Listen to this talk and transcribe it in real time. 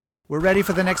We're ready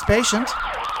for the next patient.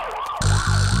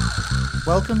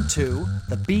 Welcome to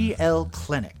the BL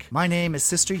Clinic. My name is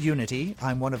Sister Unity.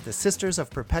 I'm one of the Sisters of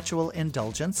Perpetual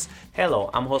Indulgence. Hello,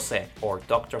 I'm Jose, or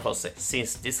Dr. Jose.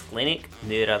 Since this clinic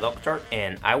needed a doctor,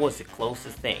 and I was the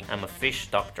closest thing, I'm a fish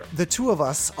doctor. The two of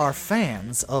us are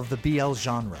fans of the BL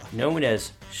genre. Known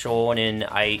as shonen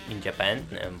ai in Japan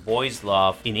and boys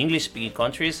love in English-speaking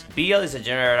countries, BL is a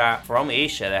genre from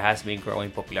Asia that has been growing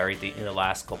popularity in the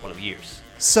last couple of years.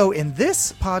 So in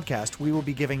this podcast, we will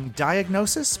be giving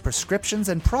diagnosis, prescriptions,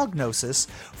 and prognosis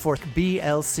for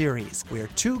BL series. We are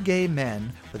two gay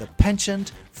men with a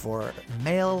penchant for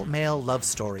male-male love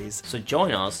stories. So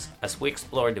join us as we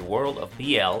explore the world of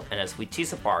BL and as we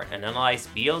tease apart and analyze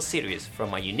BL series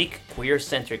from a unique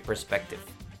queer-centric perspective.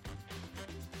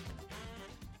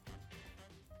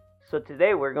 So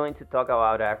today we're going to talk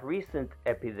about a recent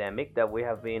epidemic that we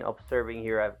have been observing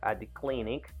here at the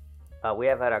clinic. We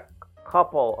have had a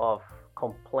couple of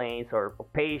complaints or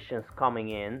patients coming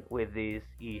in with this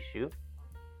issue.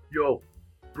 Yo,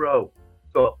 bro.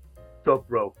 Sup,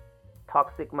 bro.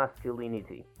 Toxic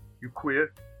masculinity. You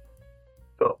queer?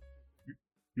 Sup?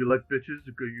 You like bitches?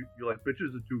 You like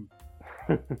bitches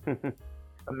or dudes?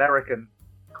 American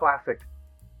classic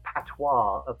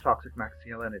patois of toxic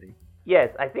masculinity.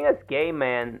 Yes, I think as gay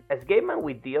men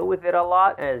we deal with it a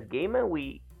lot, and as gay men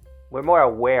we're more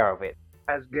aware of it.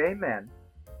 As gay men,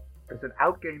 as an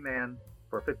out gay man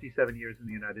for 57 years in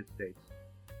the United States,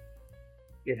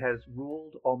 it has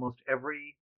ruled almost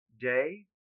every day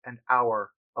and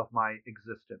hour of my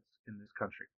existence in this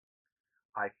country.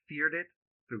 I feared it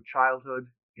through childhood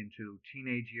into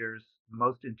teenage years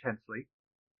most intensely,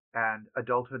 and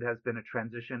adulthood has been a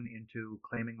transition into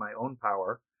claiming my own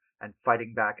power and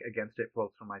fighting back against it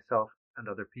both for myself and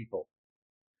other people.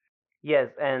 Yes,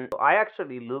 and I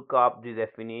actually look up the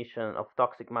definition of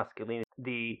toxic masculinity.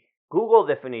 The Google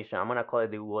definition, I'm going to call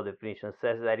it the Google definition,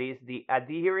 says that it's the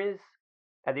adherence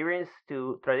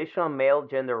to traditional male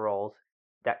gender roles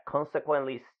that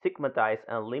consequently stigmatize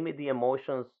and limit the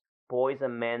emotions boys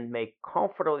and men may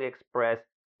comfortably express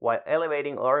while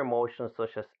elevating other emotions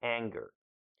such as anger.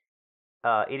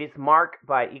 It is marked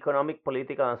by economic,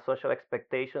 political, and social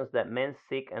expectations that men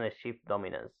seek and achieve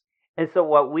dominance. And so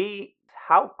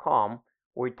how come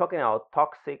we're talking about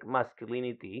toxic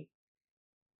masculinity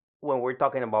when we're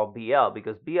talking about BL?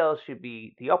 Because BL should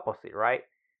be the opposite, right?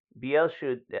 BL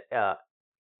should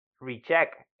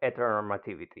reject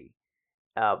heteronormativity.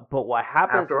 But what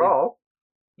happens After all,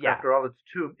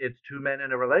 it's two men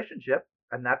in a relationship,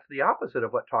 and that's the opposite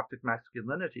of what toxic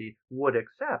masculinity would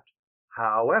accept.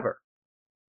 However,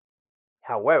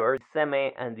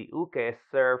 Semes and the ukes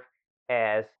serve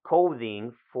as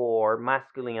coding for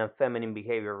masculine and feminine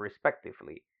behavior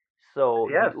respectively. So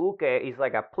yes, the uke is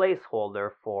like a placeholder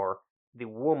for the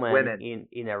woman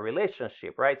in a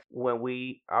relationship, right? When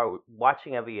we are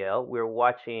watching a BL, we're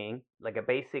watching like a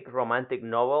basic romantic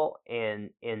novel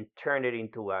and turn it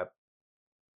into a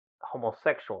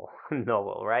homosexual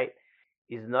novel, right?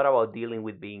 It's not about dealing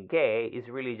with being gay. It's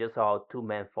really just about two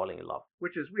men falling in love.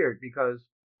 Which is weird because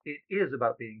it is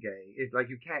about being gay. It's like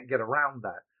you can't get around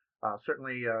that.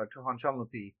 Certainly, Tohan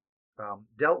Chamlupi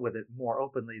dealt with it more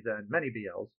openly than many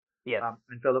BLs. Yes.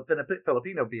 And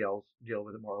Filipino BLs deal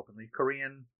with it more openly.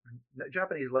 Korean,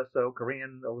 Japanese less so.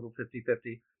 Korean, a little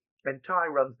 50-50. And Thai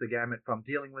runs the gamut from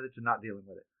dealing with it to not dealing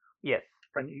with it. Yes.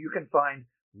 And you can find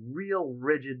real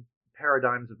rigid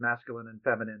paradigms of masculine and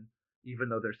feminine, even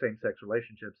though they're same-sex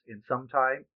relationships, in some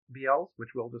Thai BLs,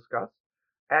 which we'll discuss.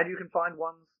 And you can find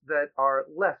ones that are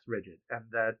less rigid, and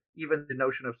that even the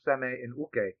notion of seme and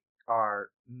uke are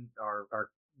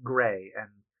gray and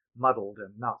muddled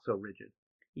and not so rigid.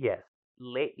 Yes.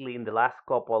 Lately, in the last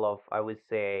couple of, I would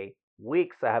say,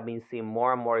 weeks, I have been seeing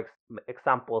more and more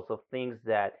examples of things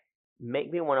that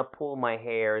make me want to pull my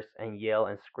hairs and yell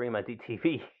and scream at the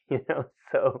TV,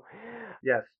 So,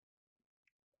 yes.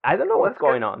 I don't know what's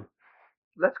going on.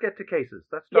 Let's get to cases.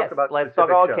 Let's talk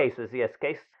about cases. Yes,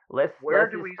 Where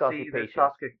do we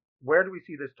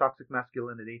see this toxic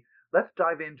masculinity? Let's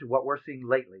dive into what we're seeing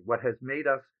lately, what has made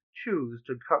us choose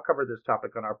to cover this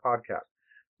topic on our podcast.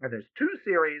 And there's two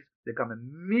series that come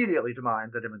immediately to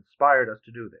mind that have inspired us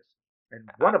to do this. And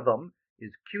one of them is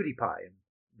Cutie Pie. And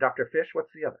Dr. Fish,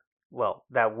 what's the other? Well,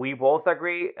 that we both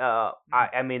agree.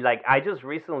 I just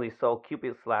recently saw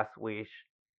Cupid's Last Wish,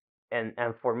 and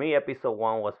for me, episode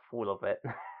 1 was full of it.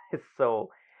 So,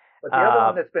 but the other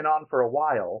one that's been on for a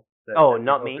while.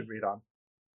 Not me. Agreed on.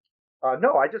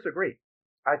 No, I disagree.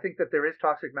 I think that there is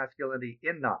toxic masculinity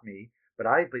in Not Me, but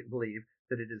I believe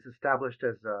that it is established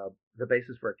as the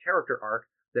basis for a character arc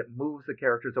that moves the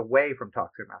characters away from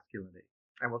toxic masculinity.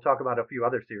 And we'll talk about a few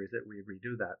other series that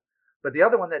redo that. But the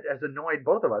other one that has annoyed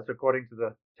both of us, according to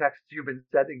the texts you've been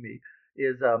sending me,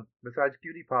 is besides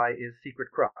Cutie Pie, is Secret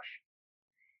Crush.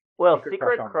 Well, Secret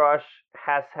Crush Secret on Crush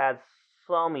has had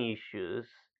some issues.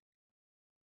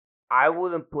 I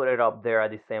wouldn't put it up there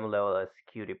at the same level as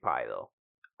Cutie Pie, though.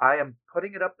 I am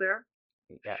putting it up there,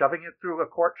 Yeah. shoving it through a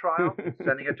court trial,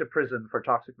 sending it to prison for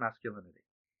toxic masculinity.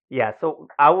 Yeah, so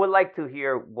I would like to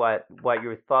hear what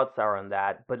your thoughts are on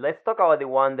that. But let's talk about the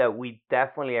one that we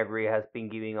definitely agree has been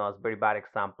giving us very bad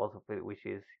examples of it, which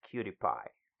is Cutie Pie.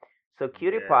 So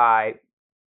Cutie Pie,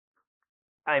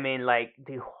 I mean, like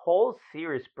the whole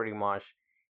series pretty much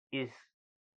is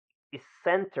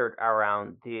centered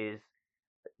around this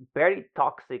very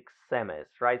toxic Semes,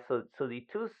 right? So the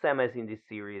two Semes in this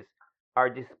series are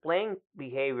displaying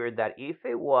behavior that if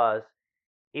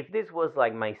this was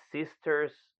like my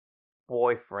sister's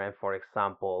boyfriend, for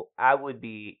example, I would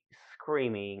be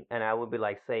screaming and I would be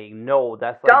like saying, "No,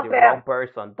 that's like the wrong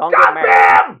person. Don't get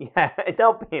married." Yeah,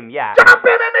 dump him. Yeah, dump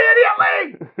him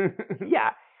immediately.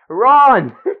 Yeah,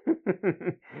 run.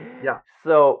 Yeah.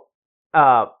 So,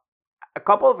 a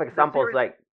couple of examples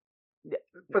like.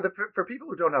 For people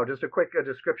who don't know, just a quick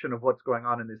description of what's going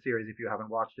on in this series if you haven't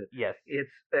watched it. Yes.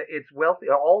 It's wealthy,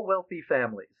 all wealthy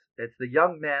families. It's the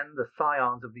young men, the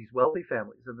scions of these wealthy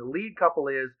families, and the lead couple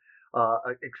is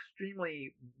an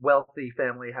extremely wealthy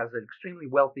family, has an extremely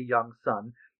wealthy young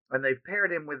son, and they've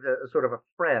paired him with a sort of a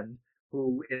friend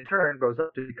who in turn grows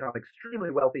up to become extremely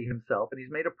wealthy himself, and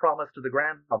he's made a promise to the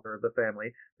grandfather of the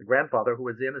family, the grandfather who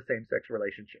is in a same-sex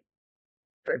relationship.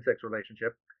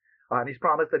 And he's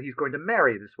promised that he's going to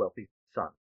marry this wealthy son.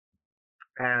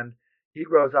 And he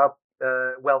grows up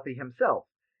wealthy himself.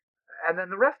 And then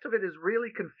the rest of it is really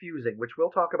confusing, which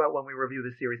we'll talk about when we review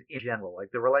the series in general.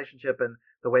 Like the relationship and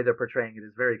the way they're portraying it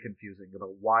is very confusing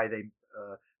about why they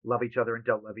love each other and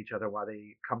don't love each other, why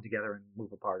they come together and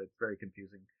move apart. It's very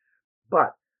confusing.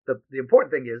 But the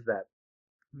important thing is that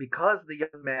because the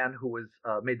young man who was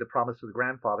made the promise to the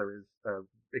grandfather is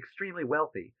extremely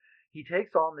wealthy, he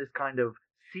takes on this kind of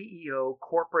CEO,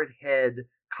 corporate head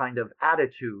kind of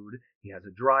attitude. He has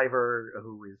a driver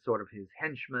who is sort of his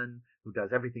henchman, who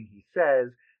does everything he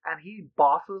says, and he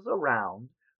bosses around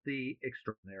the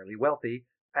extraordinarily wealthy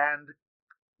and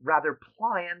rather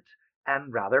pliant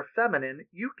and rather feminine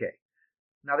uke.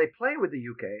 Now they play with the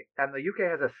uke, and the uke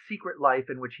has a secret life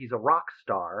in which he's a rock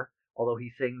star, although he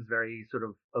sings very sort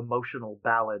of emotional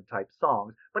ballad type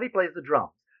songs, but he plays the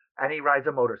drums. And he rides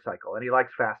a motorcycle, and he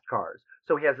likes fast cars.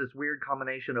 So he has this weird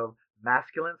combination of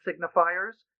masculine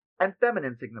signifiers and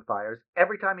feminine signifiers.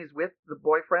 Every time he's with the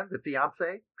boyfriend, the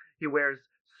fiance, he wears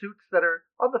suits that are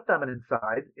on the feminine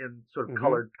side in sort of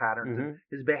colored patterns. And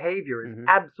his behavior is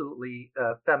absolutely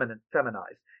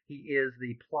feminized. He is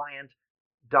the pliant,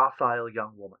 docile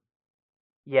young woman.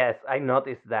 Yes, I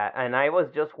noticed that, and I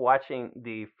was just watching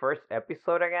the first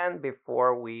episode again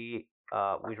before we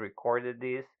recorded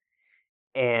this.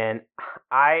 And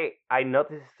I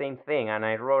noticed the same thing, and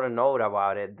I wrote a note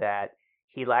about it that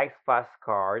he likes fast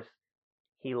cars.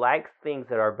 He likes things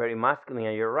that are very masculine,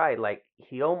 and you're right. Like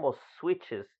he almost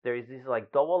switches. There is this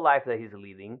like double life that he's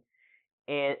leading,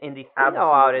 and the thing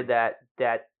about it that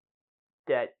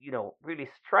really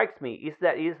strikes me is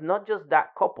that it is not just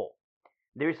that couple.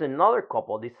 There's another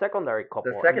couple, the secondary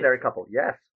couple. The secondary couple,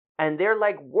 yes. And they're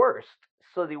like worst.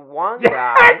 So the one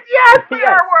guy. Yes, they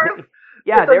are worse.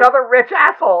 Yeah, it's another rich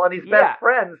asshole and his best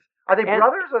friends. Are they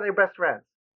brothers or are they best friends?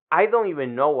 I don't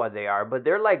even know what they are, but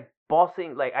they're like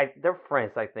bossing. They're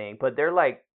friends, I think, but they're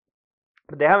like,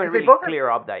 they haven't really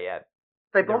cleared up that yet.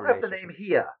 They both have the name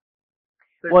Hia.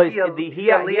 Well, Hia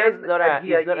is not a.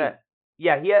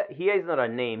 Hia is not a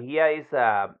name. Hia is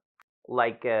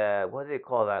what do they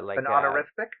call that? Like an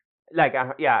honorific.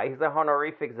 It's a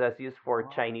honorific that's used for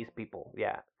Chinese people.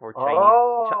 Yeah, for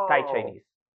Chinese, Thai Chinese.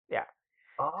 Yeah.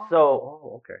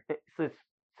 Okay.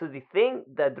 So the thing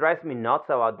that drives me nuts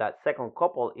about that second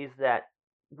couple is that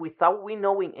without we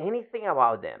knowing anything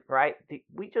about them, right?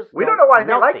 We don't know why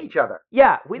they like each other.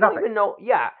 Yeah, we don't even know.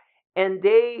 Yeah, and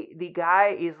the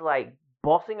guy is like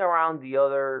bossing around the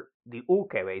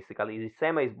uke basically. The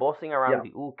Seme is bossing around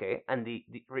the uke, and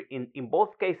in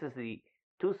both cases the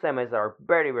two Semes are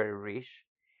very very rich,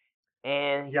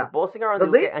 and he's bossing around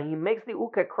the uke, and he makes the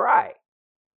uke cry.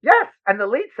 Yes, and the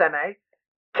lead Seme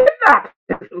kidnaps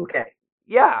this uke.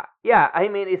 Yeah. I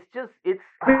mean, the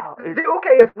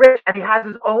uke is rich, and he has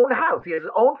his own house. He has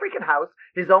his own freaking house,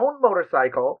 his own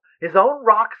motorcycle, his own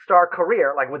rock star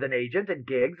career, like with an agent and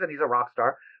gigs, and he's a rock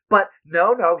star. But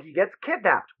no, he gets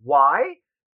kidnapped. Why?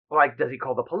 Like, does he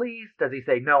call the police? Does he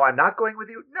say, no, I'm not going with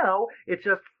you? No, it's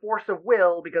just force of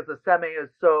will because the Seme is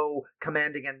so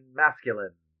commanding and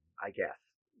masculine, I guess.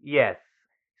 Yes.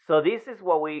 So this is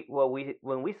what we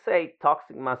when we say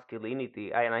toxic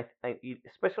masculinity,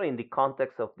 especially in the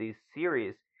context of this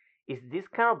series, is this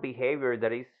kind of behavior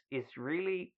that is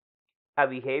really a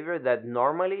behavior that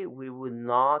normally we would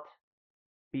not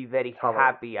be very Tolerate.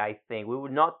 happy. I think we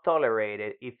would not tolerate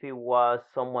it if it was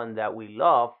someone that we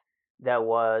love that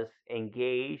was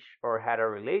engaged or had a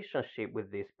relationship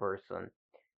with this person.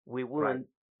 We Right. wouldn't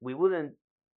we wouldn't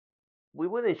we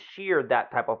wouldn't share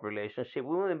that type of relationship.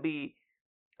 We wouldn't be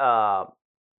uh,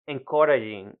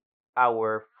 encouraging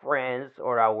our friends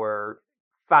or our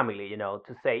family,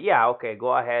 to say, yeah, okay,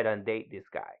 go ahead and date this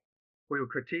guy. We would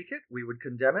critique it, we would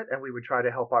condemn it, and we would try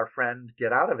to help our friend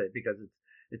get out of it because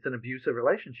it's an abusive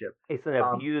relationship. It's an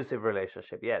Um, abusive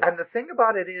relationship, yes. and the thing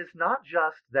about it is not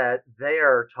just that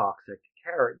they're toxic,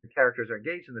 the characters are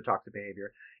engaged in the toxic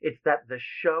behavior. It's that the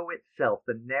show itself,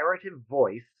 the narrative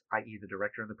voice, i.e., the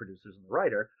director and the producers and the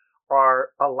writer, are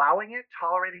allowing it,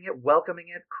 tolerating it, welcoming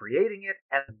it, creating it,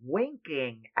 and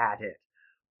winking at it.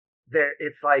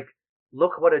 It's like,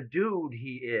 look what a dude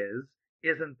he is.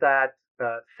 Isn't that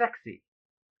sexy?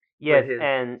 With Yes, his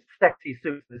and sexy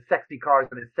suits, his sexy cars,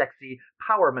 and his sexy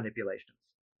power manipulations.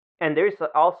 there is a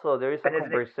And isn't it?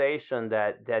 conversation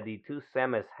that the two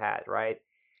Semes had, right?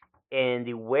 And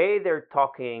the way they're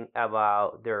talking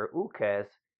about their ukes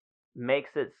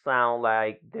makes it sound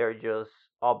like they're just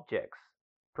objects,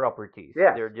 properties.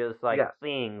 Yes, They're just like yes,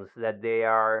 things that they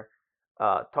are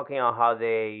talking about how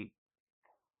they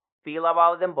feel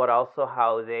about them, but also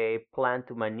how they plan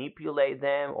to manipulate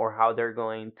them or how they're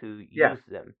going to yes. use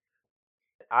them.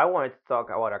 I wanted to talk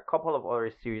about a couple of other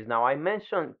series. Now, I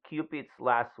mentioned Cupid's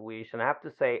Last Wish, and I have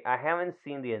to say, I haven't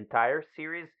seen the entire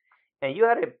series. And you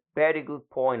had a very good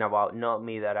point about Not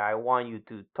Me that I want you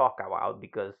to talk about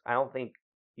because I don't think,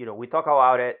 we talk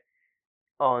about it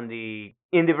in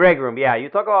the break room. Yeah, you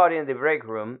talk about it in the break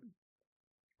room.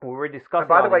 We were And discussing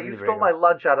by the all way, this in you the break stole room. my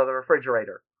lunch out of the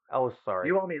refrigerator. Oh, sorry.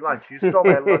 You owe me lunch. You stole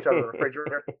my lunch out of the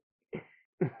refrigerator.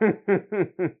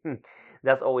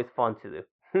 That's always fun to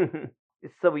do.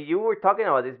 So you were talking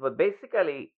about this, but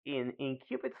basically in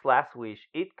Cupid's Last Wish,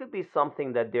 it could be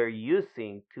something that they're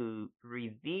using to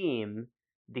redeem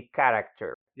the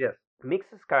character. Yes.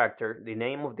 Mix's character, the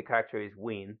name of the character is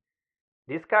Win.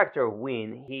 This character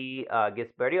Win, he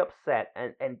gets very upset,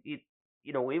 and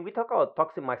when we talk about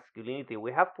toxic masculinity,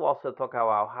 we have to also talk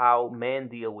about how men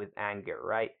deal with anger,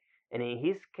 right? And in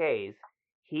his case,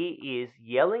 he is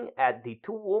yelling at the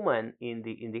two women in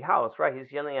the house, right?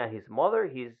 He's yelling at his mother.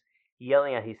 He's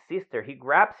yelling at his sister. He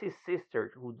grabs his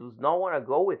sister, who does not want to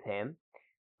go with him,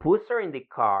 puts her in the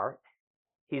car.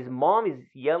 His mom is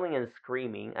yelling and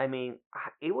screaming. I mean,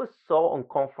 it was so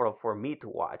uncomfortable for me to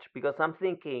watch because I'm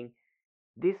thinking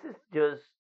this is just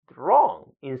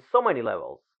wrong in so many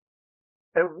levels.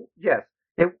 Yes.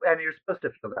 And you're supposed to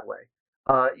feel that way.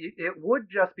 It would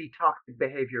just be toxic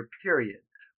behavior, period.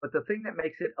 But the thing that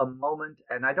makes it a moment,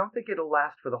 and I don't think it'll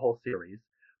last for the whole series,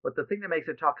 but the thing that makes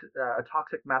it a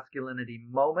toxic masculinity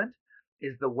moment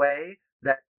is the way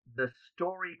that the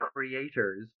story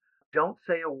creators don't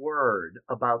say a word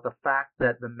about the fact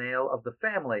that the male of the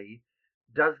family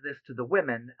does this to the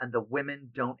women and the women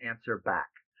don't answer back.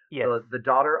 Yes. The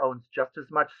daughter owns just as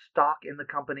much stock in the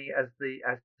company as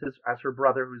her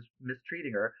brother who's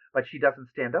mistreating her, but she doesn't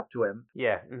stand up to him.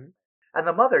 Yeah. Mm-hmm. And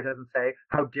the mother doesn't say,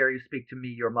 "How dare you speak to me,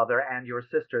 your mother, and your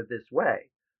sister this way?"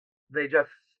 They just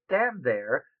stand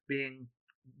there being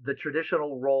the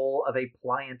traditional role of a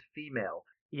pliant female.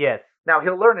 Yes. Now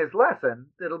he'll learn his lesson.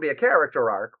 It'll be a character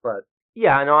arc, but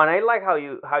Yeah, no, and I like how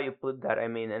you put that. I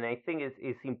mean, and I think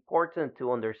it's important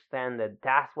to understand that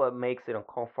that's what makes it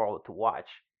uncomfortable to watch.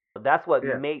 That's what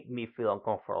yeah, made me feel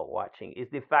uncomfortable watching is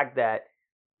the fact that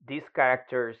these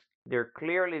characters they're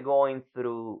clearly going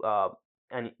through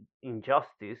an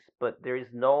injustice, but there is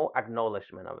no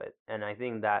acknowledgement of it, and I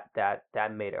think that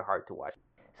made it hard to watch.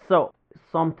 So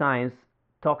sometimes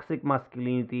toxic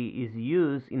masculinity is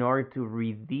used in order to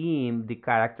redeem the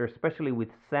character, especially with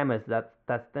Semes.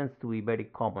 That tends to be very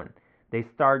common. They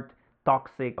start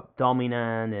toxic,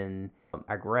 dominant, and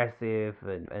aggressive,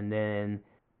 and then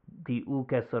the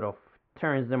uke sort of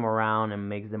turns them around and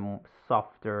makes them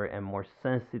softer and more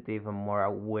sensitive and more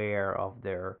aware of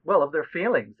their. well, of their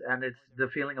feelings, and it's the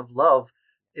feeling of love.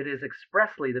 It is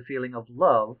expressly the feeling of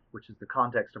love, which is the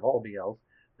context of all BLs,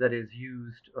 that is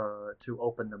used to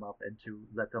open them up and to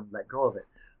let them let go of it.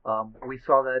 We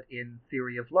saw that in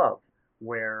Theory of Love,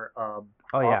 where Oh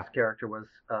yeah. Off's character was,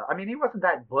 I mean, he wasn't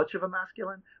that butch of a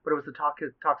masculine, but it was a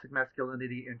toxic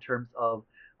masculinity in terms of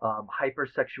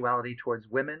hypersexuality towards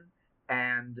women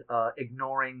and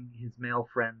ignoring his male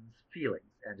friends'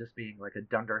 feelings and just being like a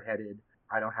dunderheaded,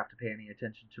 I don't have to pay any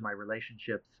attention to my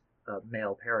relationships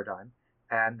male paradigm.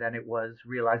 And then it was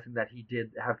realizing that he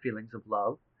did have feelings of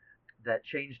love that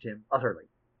changed him utterly.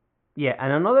 Yeah,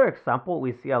 and another example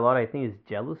we see a lot, I think, is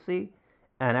jealousy.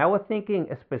 And I was thinking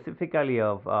specifically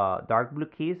of Dark Blue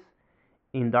Keys.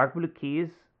 In Dark Blue Keys,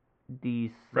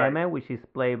 the Right. Semen, which is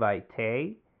played by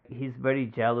Tay, he's very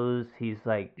jealous. He's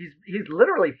like, He's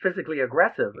literally physically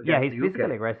aggressive yeah, against he's the physically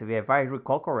uke. aggressive. Yeah, if I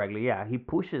recall correctly, yeah, he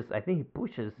pushes. I think he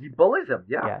pushes. He bullies him.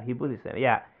 Yeah. Yeah, he bullies him.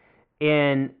 Yeah,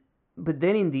 and but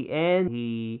then in the end,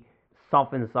 he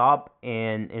softens up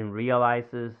and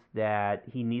realizes that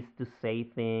he needs to say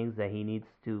things, that he needs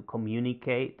to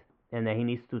communicate, and that he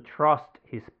needs to trust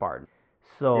his partner.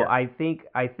 So Yes.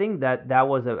 I think that that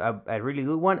was a really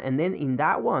good one. And then in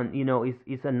that one,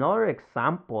 is another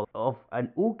example of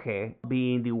an uke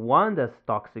being the one that's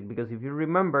toxic, because if you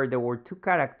remember, there were two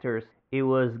characters. It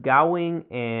was Gawing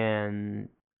and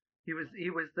He was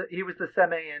the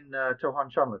seme in Tohan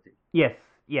Shanlati. yes,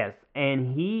 yes,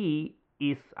 and he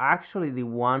is actually the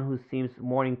one who seems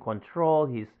more in control.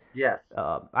 He's Yes.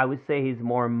 I would say he's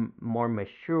more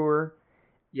mature,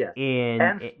 Yes. and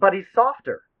And but he's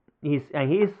softer. he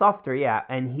is softer, yeah.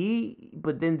 And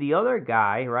but then the other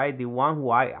guy, right, the one who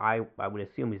I would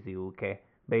assume is the Uke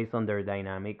based on their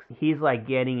dynamics. He's like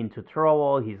getting into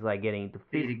trouble. He's like getting into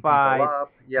fist Beating people fights,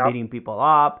 up. Yep. beating people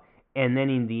up. And then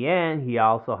in the end, he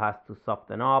also has to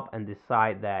soften up and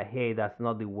decide that, hey, that's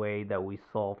not the way that we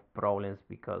solve problems,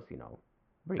 because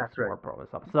brings That's right. more problems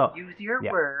up. So Use your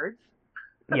yeah, words.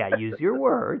 yeah, use your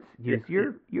words, Yeah,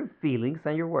 use your feelings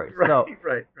and your words.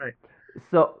 right,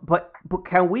 So right. but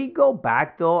can we go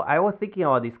back though? I was thinking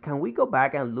about this. Can we go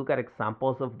back and look at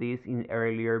examples of this in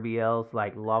earlier BLs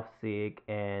like Lovesick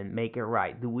and Make It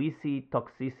Right? Do we see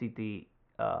toxicity,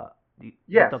 the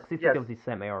Yes, toxicity yes. of the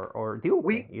seme or the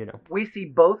uke? We see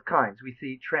both kinds. We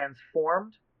see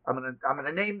transformed. I'm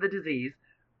gonna name the disease.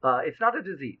 It's not a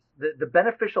disease. The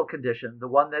beneficial condition, the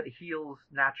one that heals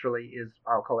naturally, is,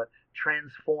 I'll call it,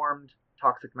 transformed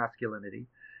toxic masculinity.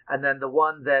 And then the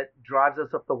one that drives us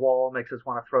up the wall, makes us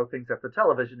want to throw things at the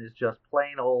television, is just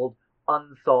plain old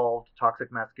unsolved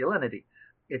toxic masculinity.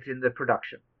 It's in the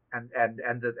production, and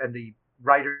the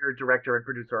writer, director, and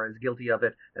producer are as guilty of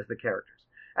it as the characters.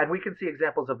 And we can see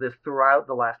examples of this throughout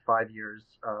the last 5 years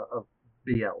of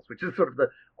BLs, which is sort of the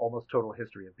almost total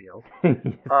history of BLs.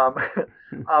 Yes.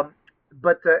 Um,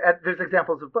 but there's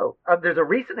examples of both. There's a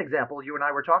recent example. You and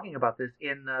I were talking about this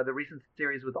in the recent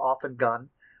series with Off and Gun,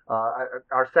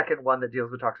 our second one that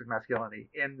deals with toxic masculinity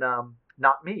in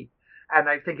Not Me. And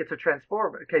I think it's a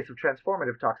case of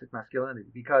transformative toxic masculinity,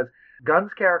 because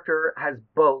Gunn's character has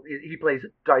both. He plays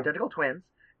identical twins,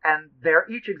 and they're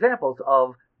each examples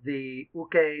of the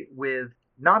uke with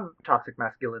non-toxic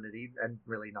masculinity and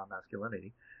really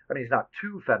non-masculinity. I mean, he's not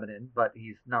too feminine, but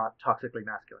he's not toxically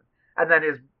masculine. And then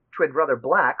his twin brother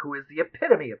Black, who is the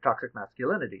epitome of toxic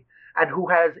masculinity, and who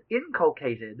has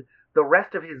inculcated the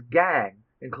rest of his gang,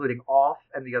 including Off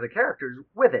and the other characters,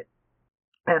 with it.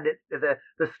 And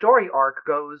the story arc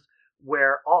goes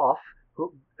where Off,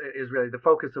 who is really the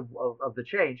focus of the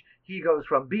change, he goes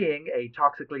from being a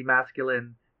toxically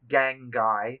masculine gang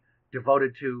guy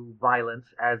devoted to violence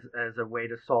as a way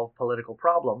to solve political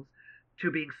problems,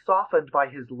 to being softened by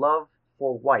his love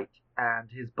for White and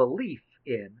his belief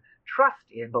in, trust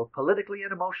in, both politically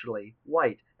and emotionally,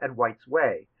 White and White's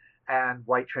way. And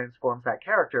White transforms that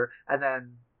character, and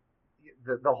then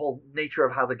the whole nature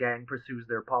of how the gang pursues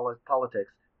their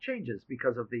politics changes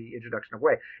because of the introduction of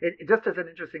Way. Just as an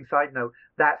interesting side note,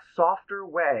 that softer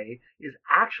way is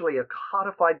actually a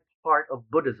codified part of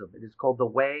Buddhism. It is called the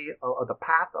way of the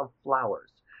path of flowers,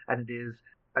 and it is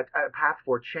a path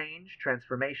for change,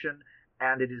 transformation,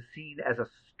 and it is seen as a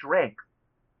strength.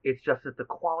 It's just that the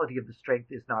quality of the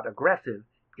strength is not aggressive;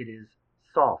 it is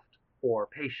soft or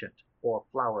patient or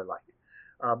flower-like.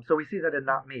 So we see that in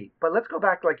Not Me. But let's go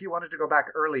back, like you wanted to go back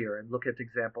earlier and look at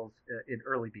examples in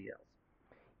early BLs.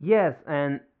 Yes,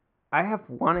 and I have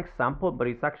one example, but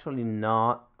it's actually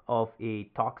not of a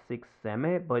toxic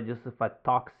seme, but just of a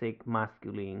toxic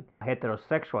masculine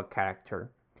heterosexual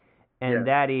character, and Yes.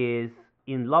 that is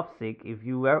in Lovesick. If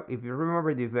you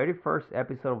remember the very first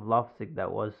episode of Lovesick,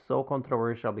 that was so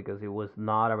controversial because it was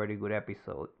not a very good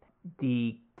episode.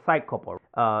 The side couple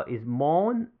is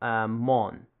Mon,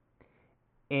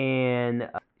 and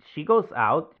she goes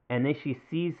out, and then she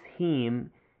sees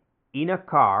him in a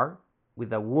car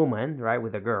with a woman, right,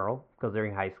 with a girl, because they're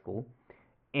in high school,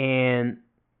 and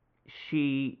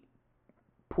she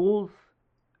pulls,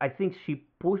 I think she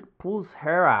pulls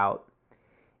her out,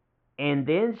 and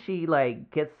then she like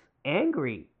gets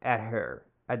angry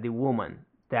at the woman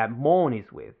that Mon is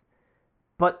with,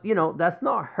 but that's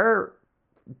not her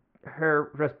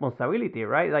her responsibility,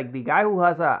 right? Like the guy who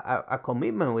has a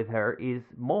commitment with her is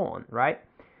Mon, right?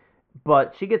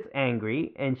 But she gets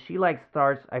angry and she like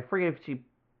starts. I forget if she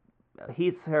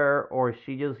hits her or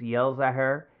she just yells at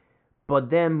her. But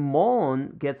then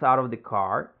Mon gets out of the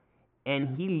car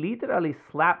and he literally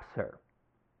slaps her,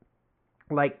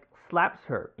 like slaps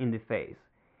her in the face.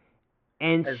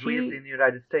 And As we she, in the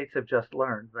United States have just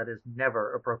learned, that is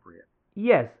never appropriate.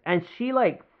 yes, and she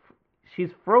like she's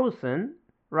frozen,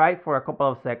 right, for a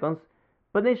couple of seconds,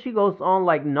 but then she goes on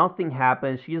like nothing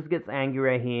happened. She just gets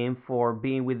angry at him for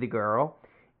being with the girl,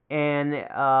 and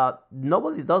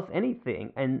nobody does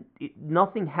anything, and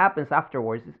nothing happens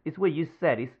afterwards. It's what you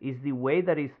said. It's the way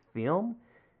that it's filmed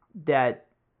that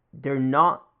they're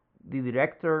not the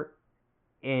director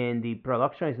and the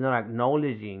production is not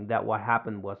acknowledging that what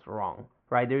happened was wrong.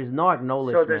 Right? There's no So there's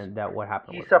acknowledgement that what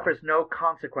happened he was wrong. suffers no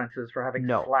consequences for having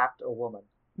No, slapped a woman.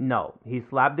 no. He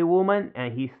slapped the woman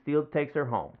and he still takes her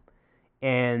home.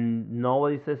 And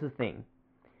nobody says a thing.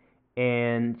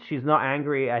 And she's not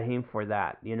angry at him for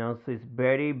that. So it's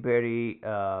very, very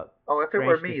Oh, if it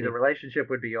were strange to me, see. the relationship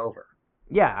would be over.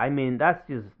 Yeah, I mean, that's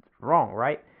just wrong,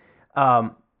 right?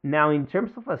 Now, in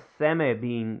terms of a Seme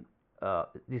being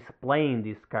displaying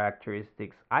these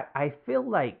characteristics, I feel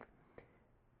like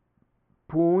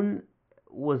Poon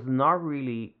was not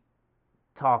really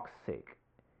toxic.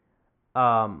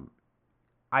 Um,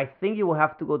 I think you will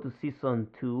have to go to season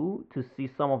 2 to see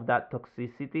some of that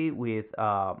toxicity with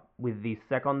the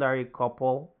secondary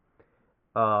couple.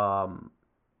 Um,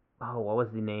 oh, what was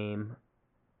the name?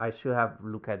 I should have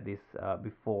looked at this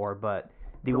before, but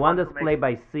the The one one who that's makes played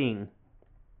by Singh.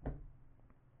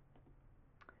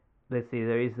 Let's see,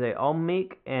 there is the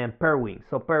Omik and Perwin.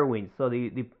 So Perwin, so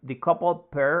the couple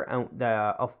Per and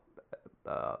the of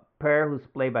Per who's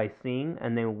played by Singh,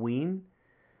 and then Win.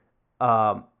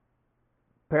 Um,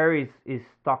 Per is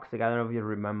toxic. I don't know if you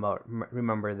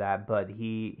remember that, but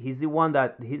he's the one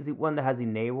that has a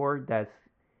neighbor that's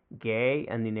gay,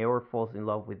 and the neighbor falls in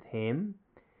love with him,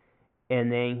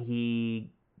 and then he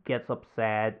gets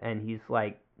upset, and he's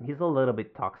a little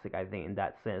bit toxic, I think, in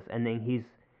that sense. And then he's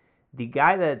the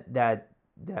guy that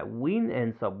Win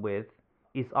ends up with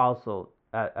is also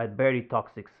a very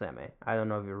toxic Seme. I don't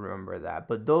know if you remember that,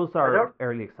 but those I are don't.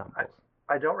 early I, examples.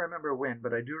 I don't remember when,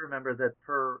 but I do remember that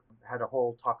Per had a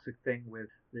whole toxic thing with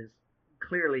this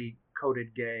clearly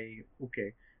coded gay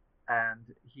uke, and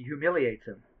he humiliates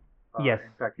him. Yes.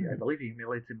 In fact, I believe he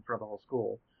humiliates him in front of the whole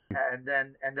school. And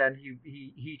then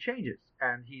he changes,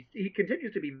 and he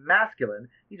continues to be masculine.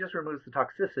 He just removes the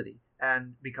toxicity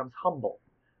and becomes humble.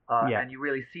 Yeah. And you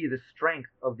really see the strength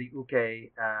of the uke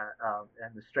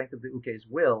and the strength of the uke's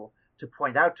will to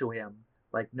point out to him,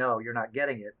 like, no, you're not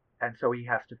getting it. And so he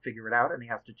has to figure it out, and he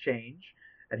has to change,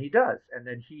 and he does. And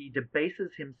then he debases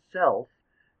himself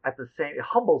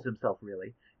humbles himself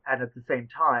really, and at the same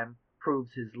time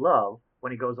proves his love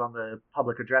when he goes on the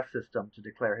public address system to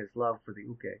declare his love for the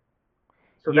uke.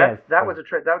 So Yes.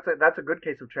 that's a good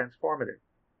case of transformative.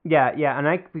 Yeah,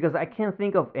 and because I can't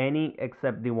think of any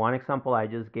except the one example I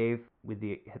just gave with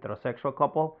the heterosexual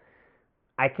couple.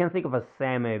 I can't think of a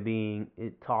Seme being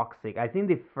toxic. I think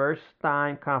the first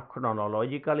time, kind of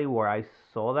chronologically, where I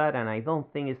saw that, and I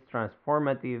don't think it's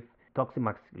transformative toxic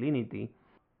masculinity,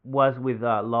 was with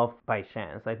Love by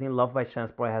Chance. I think Love by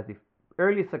Chance probably has the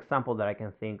earliest example that I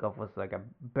can think of was like a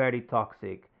very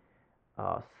toxic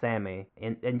Seme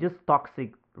and just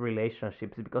toxic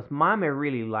relationships because Mame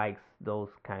really likes those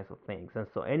kinds of things, and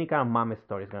so any kind of Mame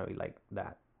story is gonna be like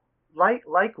that. Like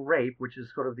rape, which is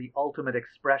sort of the ultimate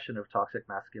expression of toxic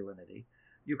masculinity,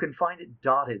 you can find it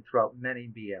dotted throughout many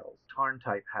BLs. Tarn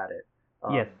Type had it.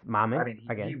 Yes, Mame I mean, he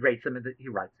again. rapes him in the he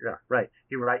writes yeah, right.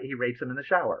 He rapes him in the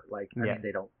shower. Like I Yeah. mean,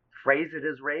 they don't phrase it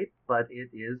as rape, but it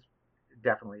is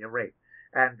definitely a rape.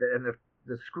 And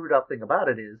the screwed up thing about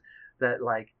it is that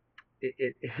like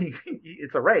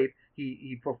it's a rape.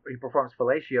 He performs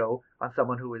fellatio on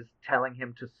someone who is telling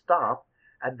him to stop,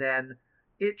 and then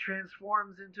it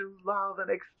transforms into love and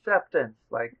acceptance.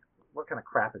 Like, what kind of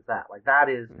crap is that? Like, that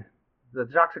is the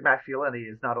toxic masculinity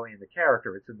is not only in the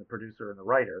character, it's in the producer and the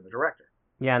writer and the director.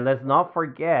 Yeah, and let's not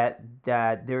forget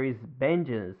that there is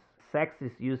vengeance. Sex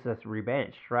is used as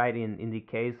revenge, right? In the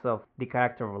case of the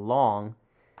character of Long,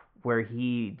 where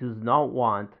he does not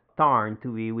want Tarn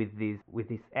to be with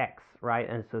his ex, right?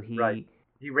 And so he Right.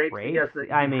 He rapes. rapes. He has the.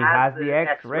 He I mean, has the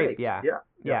ex raped. raped. Yeah. Yeah.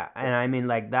 Yeah, and I mean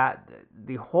like that.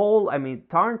 The whole, I mean,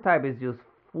 Tarn Type is just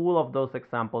full of those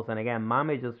examples. And again,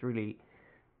 Mame just really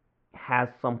has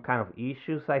some kind of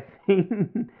issues, I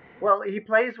think. Well, he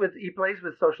plays with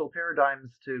social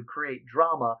paradigms to create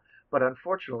drama, But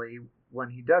unfortunately, when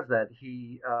he does that,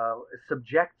 he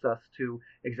subjects us to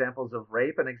examples of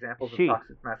rape and examples of She.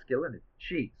 toxic masculinity.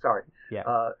 She, sorry,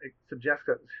 Yeah. it subjects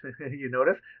us. You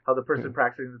notice how the person Hmm.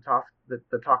 practicing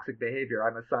the toxic behavior,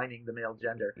 I'm assigning the male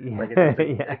gender Yeah. like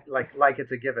it's Yeah. like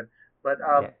it's a given. But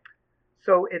Yeah.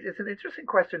 so it's an interesting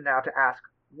question now to ask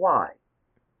why.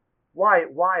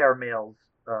 Why are males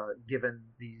given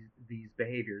these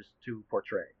behaviors to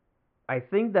portray? I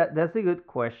think that that's a good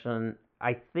question.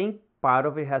 I think part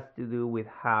of it has to do with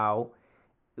how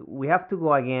we have to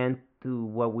go again to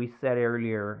what we said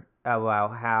earlier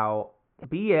about how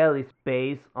BL is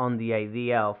based on the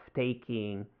idea of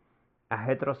taking a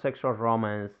heterosexual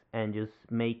romance and just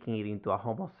making it into a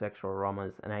homosexual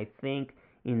romance. And I think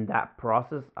in that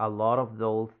process, a lot of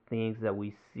those things that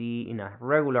we see in a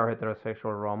regular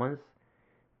heterosexual romance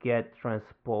get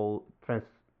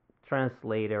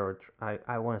translated, or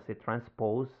I want to say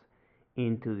transposed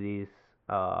into this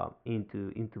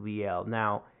into BL.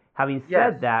 Now, having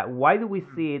Yes. said that, why do we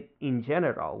Mm. see it in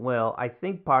general? Well, I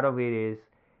think part of it is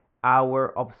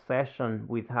our obsession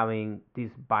with having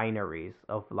these binaries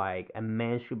of like a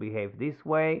man should behave this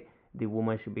way, the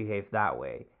woman should behave that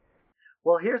way.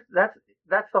 Well,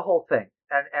 that's the whole thing,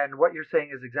 and what you're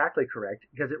saying is exactly correct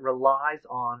because it relies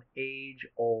on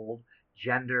age-old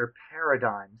gender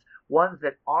paradigms, ones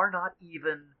that are not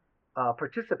even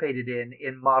participated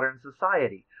in modern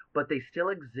society, but they still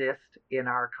exist in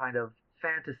our kind of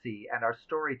fantasy and our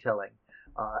storytelling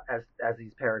as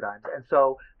these paradigms. And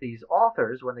so these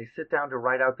authors, when they sit down to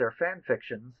write out their fan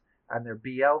fictions and their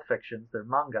BL fictions, their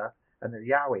manga and their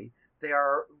yaoi, they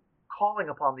are calling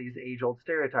upon these age-old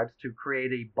stereotypes to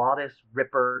create a bodice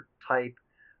ripper type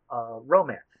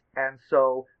romance. And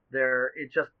so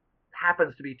it just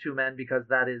happens to be two men because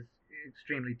that is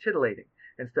extremely titillating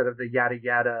instead of the yada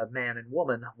yada man and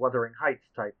woman Wuthering Heights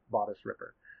type bodice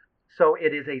ripper. So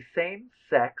it is a same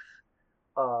sex.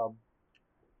 Um,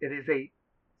 it is a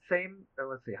same.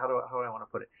 Let's see. How do I want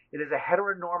to put it? It is a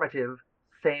heteronormative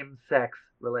same sex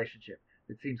relationship.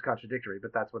 It seems contradictory,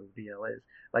 but that's what a BL is.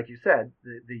 Like you said,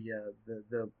 the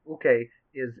uke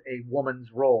is a woman's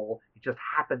role. It just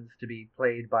happens to be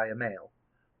played by a male,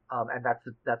 and that's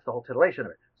the whole titillation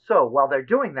of it. So while they're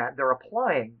doing that, they're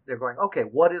applying. They're going, okay,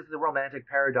 what is the romantic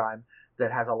paradigm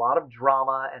that has a lot of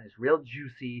drama and is real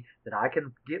juicy that I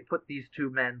can put these two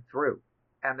men through?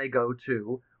 And they go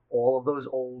to all of those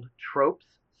old tropes,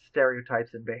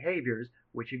 stereotypes, and behaviors,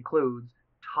 which includes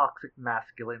toxic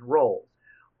masculine roles.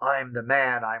 I'm the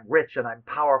man, I'm rich and I'm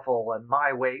powerful, and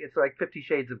my way. It's like 50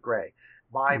 Shades of Grey.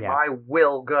 My Yeah. my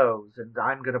will goes, and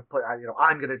I'm gonna put,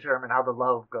 I'm gonna determine how the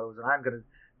love goes, and I'm gonna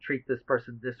treat this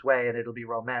person this way, and it'll be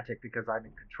romantic because I'm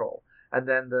in control. And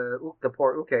then the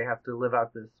poor uke has to live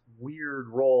out this weird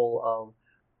role of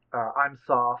I'm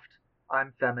soft,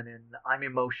 I'm feminine, I'm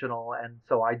emotional, and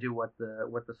so I do what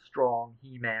the strong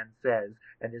he-man says,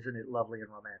 and isn't it lovely and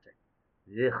romantic?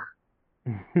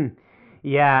 Ugh.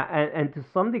 Yeah, and to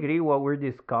some degree, what we're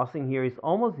discussing here is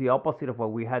almost the opposite of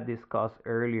what we had discussed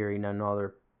earlier in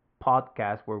another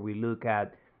podcast where we look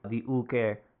at the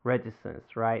uke reticence,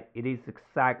 right? It is Right.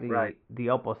 exactly the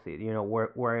opposite,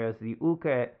 whereas the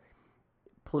uke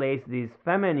plays this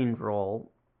feminine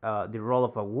role, the role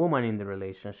of a woman in the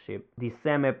relationship, the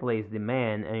seme plays the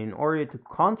man, and in order to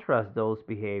contrast those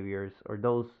behaviors or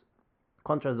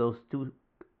contrast those two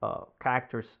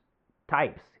characters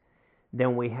types,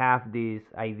 then we have this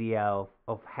idea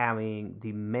of having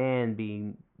the man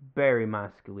being very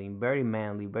masculine, very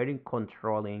manly, very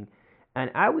controlling. And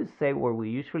I would say where we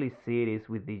usually see it is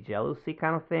with the jealousy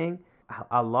kind of thing.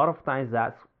 A lot of times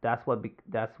that's what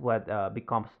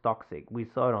becomes toxic. We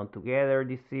saw it on Together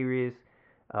this series.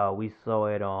 We saw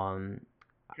it on.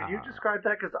 Can you Uh, describe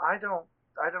that? Because I don't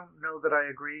know that I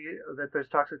agree that there's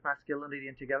toxic masculinity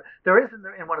in Together. There is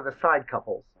in one of the side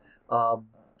couples. Um,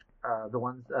 the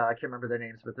ones I can't remember their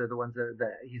names, but they're the ones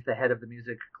that he's the head of the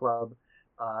music club,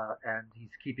 and he's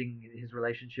keeping his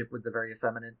relationship with the very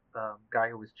effeminate guy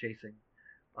who was chasing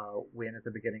Win at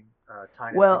the beginning, Tyne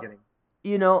at the well, beginning.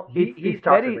 it's He's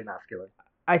toxically very. masculine.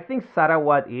 I think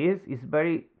Sarawat is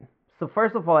very. So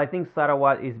first of all, I think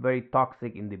Sarawat is very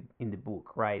toxic in the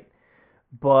book, right?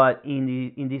 But in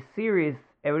the series,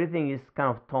 everything is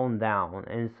kind of toned down,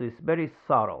 and so it's very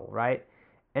subtle, right?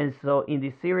 And so in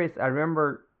the series, I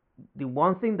remember the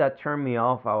one thing that turned me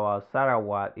off about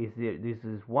Sarawat is this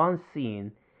is one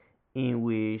scene in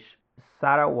which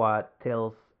Sarawat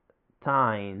tells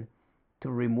Tyne to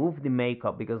remove the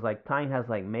makeup because like Tyne has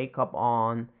like makeup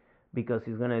on because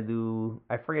he's gonna do,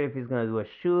 I forget if he's gonna do a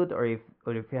shoot or if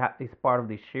it's part of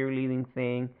the cheerleading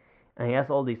thing, and he has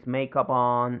all this makeup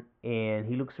on, and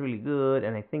he looks really good.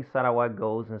 And I think Sarawat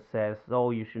goes and says,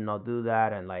 "Oh, you should not do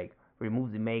that," and like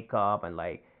removes the makeup and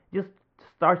like just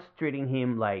starts treating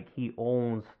him like he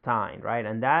owns Tyne, right?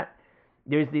 And that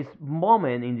there's this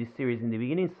moment in this series in the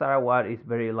beginning. Sarawat is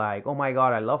very like, "Oh my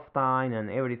God, I love Tyne and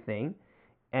everything,"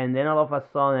 and then all of a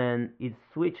sudden it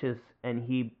switches, and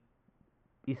he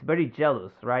is very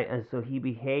jealous, right? And so he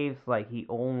behaves like he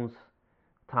owns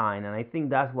Tyne, and I think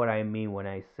that's what I mean when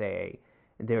I say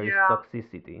there is Yeah,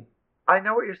 toxicity. I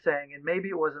know what you're saying, and maybe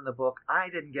it was in the book. I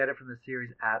didn't get it from the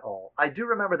series at all. I do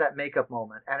remember that makeup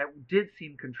moment, and it did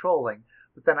seem controlling,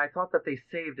 but then I thought that they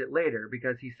saved it later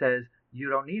because he says, "You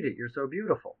don't need it, you're so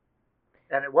beautiful."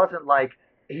 And it wasn't like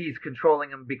he's controlling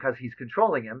him because he's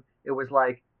controlling him. It was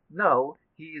like, no,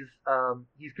 he's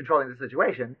controlling the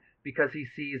situation because he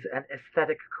sees an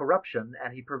aesthetic corruption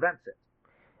and he prevents it.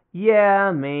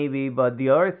 Yeah, maybe, but the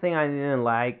other thing I didn't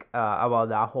like about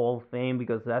that whole thing,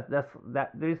 because that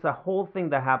there's a whole thing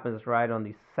that happens right on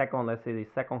the second, let's say the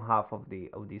second half of the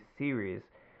series.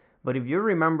 But if you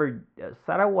remember,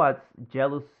 Sarawat's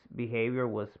jealous behavior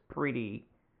was pretty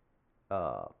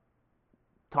uh,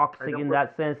 I toxic don't in re-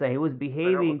 that sense, that he was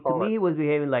I don't behaving, to recall me it. he was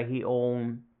behaving like he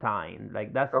owned Tyne.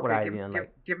 Like that's what Okay, I didn't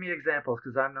like. give me examples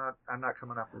because I'm not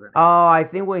coming up with any. Oh, I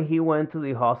think when he went to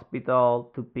the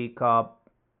hospital to pick up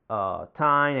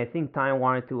Tyne, I think Tyne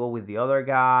wanted to go with the other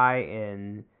guy,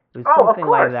 and it was Oh, of something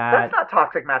like course, that's that. not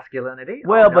toxic masculinity. Oh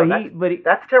Well, no, but he,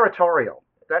 that's territorial.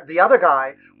 That the other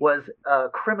guy was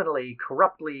criminally,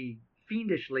 corruptly,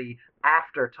 fiendishly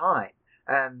after time,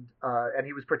 and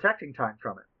he was protecting time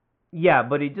from it. yeah,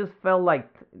 but it just felt like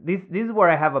this is where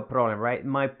I have a problem, right?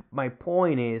 My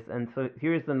point is, and so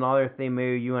here's another thing.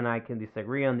 Maybe you and I can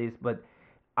disagree on this, but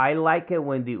I like it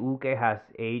when the uke has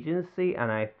agency,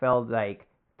 and I felt like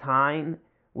Tyne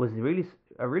was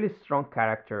a really strong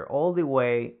character all the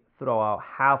way throughout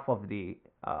half of the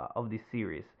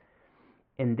series,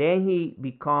 and then he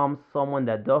becomes someone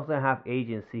that doesn't have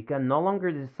agency. He can no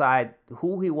longer decide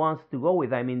who he wants to go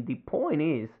with. I mean, the point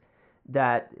is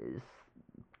that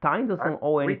Tyne I, doesn't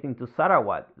owe we anything to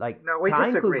Sarawat. Like no, we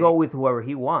Tyne could go disagree. with whoever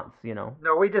he wants, you know.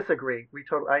 No, we disagree.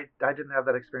 I didn't have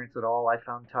that experience at all. I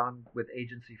found Tom with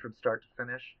agency from start to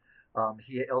finish.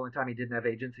 He only time he didn't have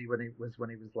agency when he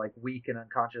was like weak and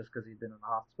unconscious because he'd been in the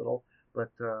hospital.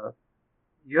 But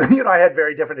you know, I had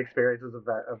very different experiences of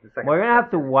that of the second We're half gonna of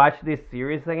have that to series. watch this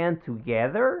series again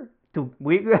together.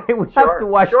 We have to Sure,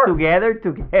 watch sure, together.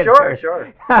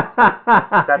 sure.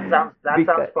 That sounds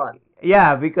because fun.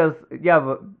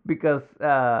 because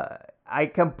I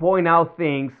can point out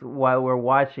things while we're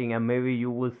watching, and maybe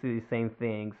you will see the same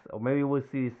things, or maybe we'll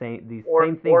see the same things Or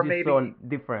you saw maybe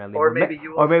differently, or maybe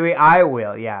you or will. maybe I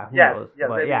will. Yeah, who Yes, knows? yes.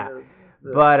 But Maybe yeah,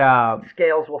 the but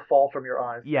scales will fall from your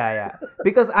eyes. yeah.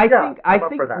 Because Yeah, I I'm up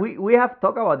think for that. we have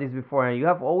talked about this before, and you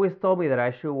have always told me that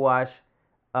I should watch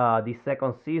the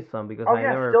second season because Oh I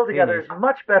yeah, never Still Together is finished.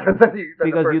 much better than the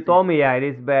Because you first told season. me, yeah, it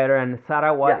is better, and Yeah,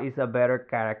 Sarawat is a better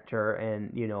character,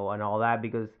 and and all that.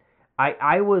 Because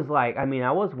I was like, I mean,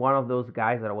 I was one of those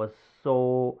guys that was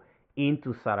so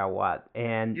into Sarawat,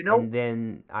 you know, and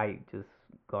then I just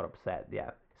got upset.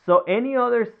 Yeah. So any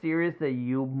other series that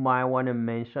you might want to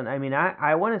mention? I mean,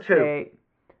 two.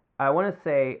 I want to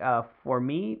say, for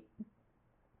me,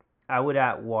 I would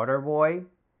add Waterboy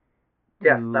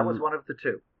Yes, that was to. one of the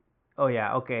two. Oh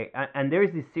yeah, okay. And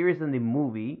there's this series in the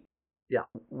movie Yeah.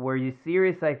 where the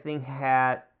series I think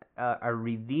had a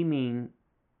redeeming.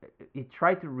 It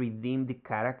tried to redeem the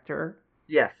character,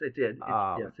 Yes, it did. Yes,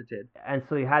 um, it did. and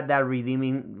so it had that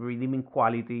redeeming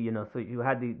quality. So you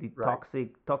had the Right.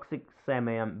 toxic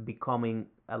Seme becoming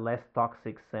a less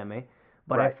toxic Seme,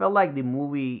 but I Right. felt like the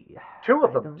movie. Two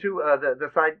of I them. don't. Two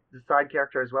the side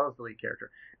character as well as the lead character.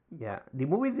 Yeah, the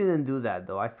movie didn't do that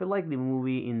though. I feel like the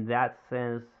movie, in that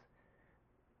sense,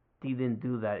 didn't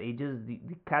do that. It just the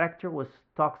character was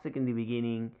toxic in the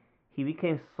beginning. He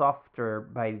became softer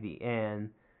by the end,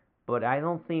 but I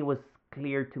don't think it was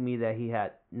clear to me that he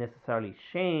had necessarily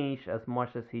changed as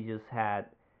much as he just had.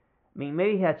 I mean,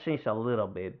 maybe he had changed a little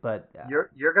bit, but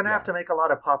You're gonna have yeah, to make a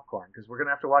lot of popcorn because we're gonna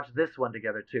have to watch this one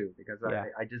together too. Because yeah,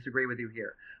 I disagree with you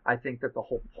here. I think that the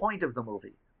whole point of the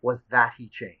movie was that he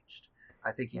changed.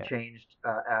 I think he yeah, changed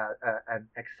and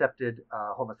accepted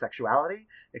homosexuality,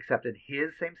 accepted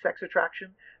his same-sex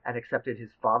attraction, and accepted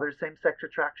his father's same-sex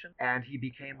attraction, and he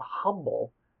became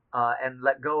humble and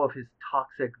let go of his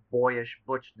toxic, boyish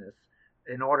butchness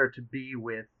in order to be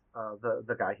with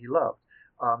the guy he loved.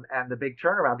 And the big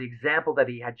turnaround, the example that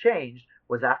he had changed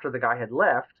was after the guy had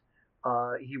left,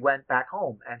 he went back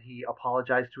home and he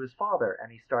apologized to his father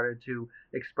and he started to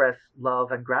express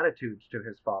love and gratitude to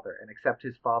his father and accept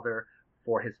his father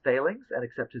for his failings and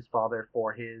accept his father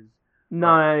for his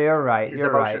No, you're right. his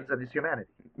You're right. emotions and his humanity.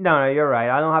 No, you're right.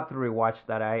 I don't have to rewatch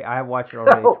that. I have watched it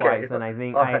already Okay, twice, and I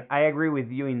think all right. I agree with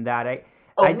you in that. I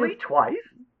Only just twice?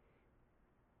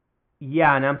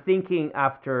 yeah, and I'm thinking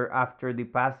after the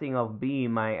passing of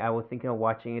Beam, I was thinking of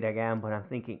watching it again, but I'm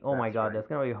thinking, oh my That's God, right. that's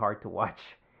gonna be hard to watch.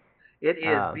 It is.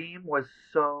 Um, Beam was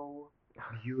so so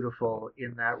beautiful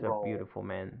in that so role. beautiful,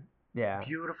 man. Yeah.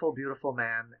 Beautiful, beautiful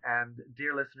man. And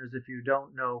dear listeners, if you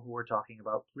don't know who we're talking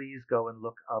about, please go and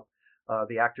look up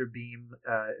the actor Beam.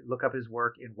 Look up his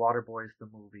work in Waterboys, the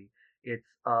movie. It's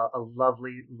a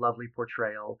lovely, lovely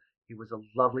portrayal. He was a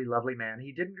lovely, lovely man.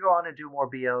 He didn't go on and do more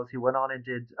BLs. He went on and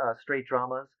did straight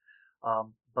dramas.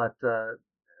 But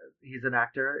he's an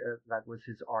actor. That was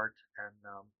his art.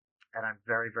 And I'm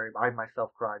very, very. I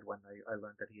myself cried when I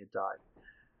learned that he had died.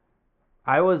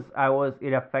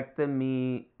 It affected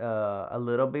me a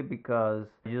little bit because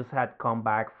I just had come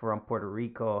back from Puerto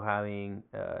Rico having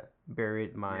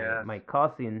buried Yes. my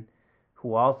cousin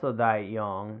who also died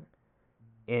young.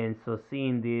 And so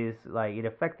seeing this, like, it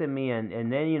affected me, and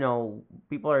then,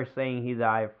 people are saying he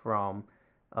died from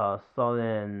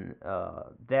sudden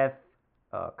death,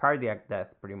 cardiac death,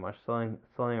 pretty much, sudden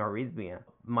arrhythmia.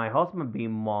 My husband being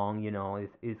Hmong,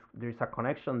 is there's a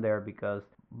connection there because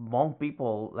Hmong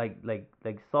people, like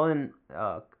sudden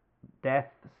death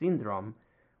syndrome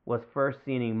was first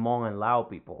seen in Hmong and Lao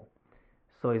people.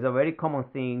 So it's a very common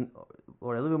thing,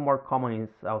 or a little bit more common in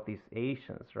Southeast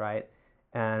Asians, right?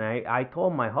 And I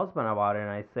told my husband about it, and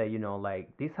I said,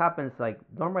 like, this happens like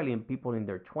normally in people in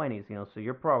their 20s, so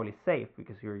you're probably safe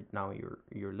because you're now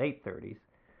your late 30s,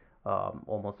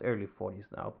 almost early 40s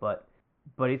now. But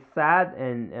it's sad,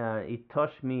 and it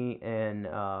touched me, and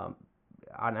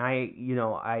I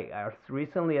as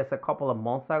recently as a couple of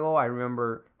months ago, I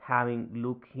remember having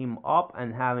looked him up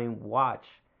and having watched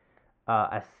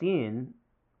a scene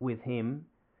with him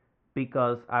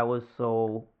because I was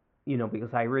so,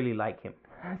 because I really like him.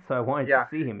 So I wanted to Yeah,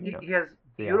 see him. he has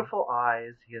So, yeah. beautiful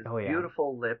eyes, he has Oh yeah.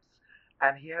 beautiful lips,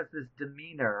 and he has this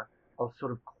demeanor of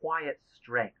sort of quiet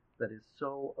strength that is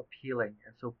so appealing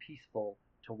and so peaceful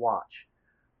to watch.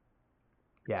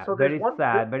 Yeah, So there's very one.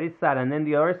 sad, very sad. And then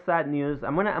the other sad news, I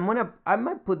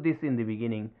might put this in the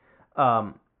beginning.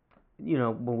 Um,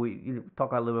 when we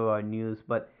talk a little bit about news,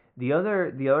 but the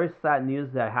other sad news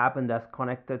that happened that's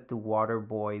connected to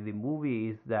Waterboy, the movie,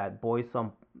 is that Boy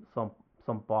some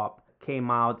some Bob came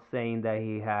out saying that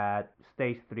he had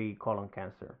stage 3 colon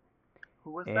cancer,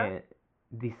 Who was that? and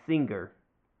the singer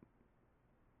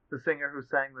The singer who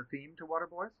sang the theme to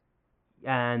Waterboys?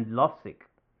 and Lovesick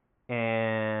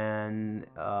and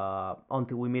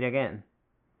Until We Meet Again.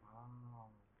 Oh.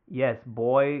 Yes,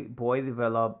 boy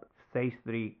developed stage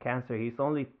 3 cancer. He's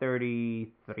only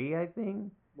 33, I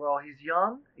think. Well, he's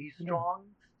young, he's Yeah. strong.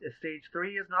 Stage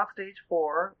 3 is not stage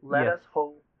 4. Let Yes. us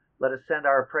hope, let us send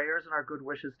our prayers and our good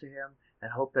wishes to him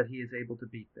and hope that he is able to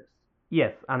beat this.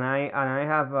 Yes, and I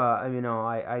have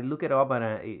I look it up, and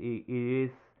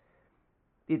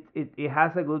it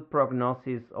has a good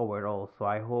prognosis overall. So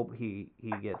I hope he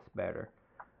gets better.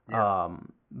 Yeah.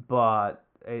 But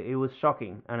it was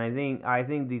shocking, and I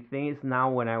think the thing is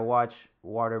now when I watch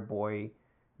Waterboy,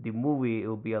 the movie, it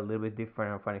will be a little bit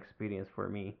different of an experience for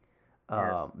me,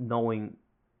 Yes. knowing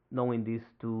these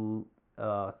two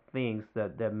things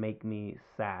that make me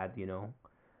sad.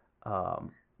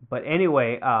 Um, but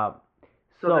anyway,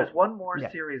 So so there's one more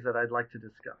yeah, series that I'd like to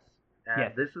discuss. And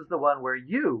yes, this is the one where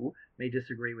you may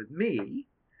disagree with me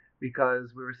because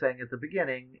we were saying at the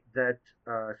beginning that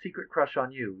Secret Crush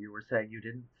on You, you were saying you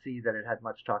didn't see that it had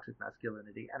much toxic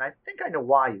masculinity. And I think I know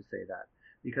why you say that.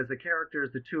 Because the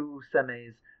characters, the two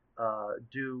Semes,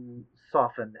 do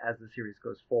soften as the series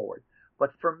goes forward.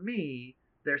 But for me,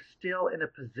 they're still in a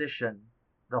position,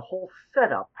 the whole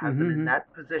setup has them in mm-hmm.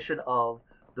 that position of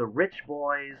the rich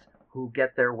boys who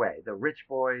get their way, the rich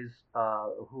boys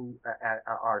who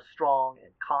are strong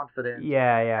and confident,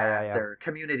 Yeah, yeah, yeah, and yeah. they're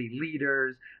community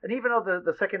leaders. And even though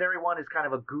the secondary one is kind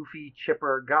of a goofy,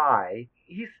 chipper guy,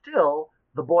 he's still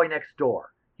the boy next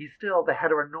door. He's still the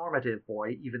heteronormative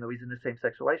boy, even though he's in the same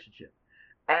sex relationship.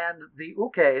 And the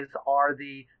ukes are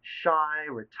the shy,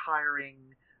 retiring,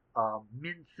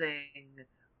 mincing.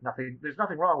 Nothing. There's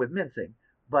nothing wrong with mincing,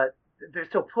 but they're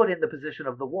still put in the position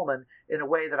of the woman in a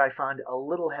way that I find a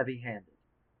little heavy-handed.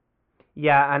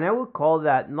 Yeah, and I would call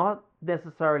that not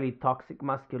necessarily toxic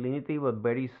masculinity, but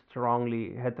very strongly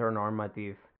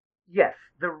heteronormative. Yes,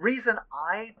 the reason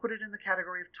I put it in the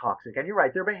category of toxic, and you're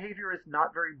right, their behavior is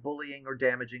not very bullying or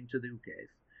damaging to the ukes.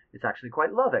 It's actually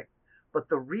quite loving. But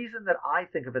the reason that I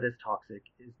think of it as toxic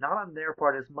is not on their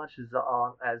part as much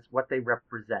as what they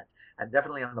represent, and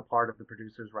definitely on the part of the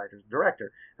producers, writers, and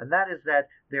director. And that is that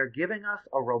they're giving us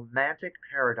a romantic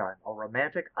paradigm, a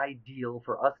romantic ideal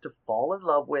for us to fall in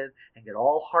love with and get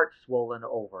all heart swollen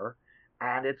over.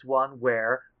 And it's one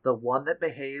where the one that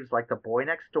behaves like the boy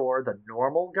next door, the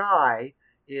normal guy,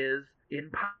 is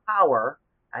in power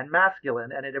and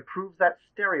masculine, and it approves that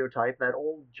stereotype, that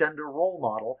old gender role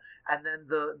model. And then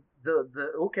the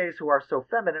ukes who are so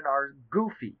feminine are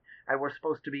goofy, and we're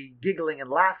supposed to be giggling and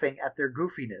laughing at their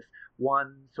goofiness.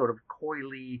 One sort of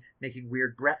coyly making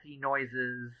weird breathy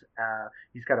noises.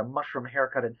 He's got a mushroom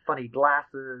haircut and funny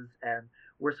glasses, and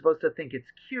we're supposed to think it's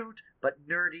cute but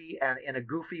nerdy and in a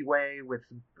goofy way with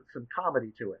some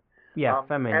comedy to it. Yeah,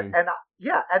 feminine.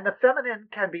 And the feminine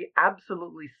can be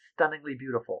absolutely stunningly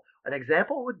beautiful. An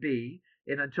example would be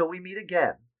in Until We Meet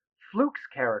Again. Fluke's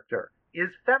character is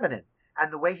feminine,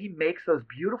 and the way he makes those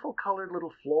beautiful colored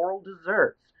little floral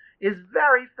desserts is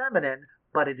very feminine,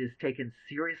 but it is taken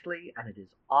seriously and it is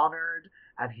honored,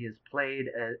 and he is played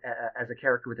as a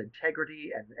character with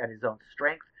integrity and his own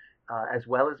strength, as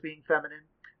well as being feminine.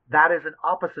 That is an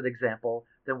opposite example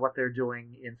than what they're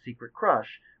doing in Secret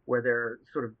Crush, where they're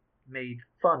sort of made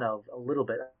fun of a little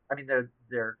bit. I mean,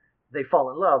 they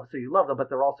fall in love, so you love them, but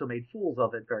they're also made fools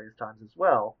of at various times as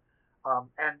well.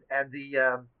 And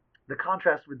the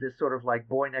contrast with this sort of like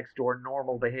boy next door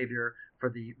normal behavior for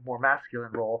the more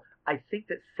masculine role, I think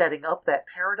that setting up that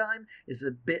paradigm is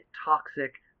a bit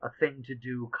toxic a thing to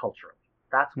do culturally.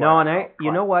 That's what no, and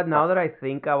you know what? Now that I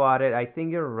think about it, I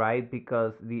think you're right,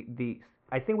 because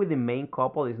I think with the main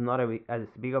couple is not as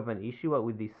big of an issue, but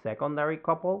with the secondary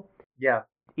couple, yeah,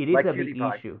 it is like a Cutie big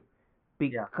Pie. issue,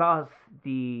 because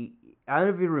I don't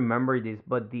know if you remember this,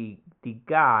 but the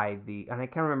guy, and I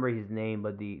can't remember his name,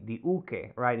 but the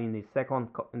uke, right, in the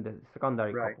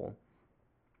secondary Right. couple,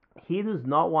 he does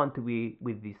not want to be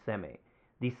with the Seme.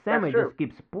 The That's Seme true. just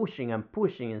keeps pushing and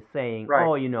pushing and saying, Right,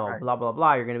 oh, right. blah blah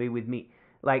blah, you're gonna be with me.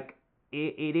 Like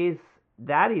it is,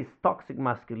 that is toxic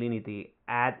masculinity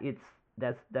at its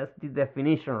that's the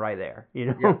definition right there.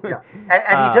 Yeah, yeah.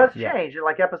 And he does Yeah. change.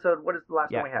 Like episode, what is the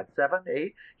last Yeah. one we had? 7,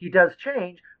 8. He does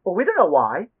change, but we don't know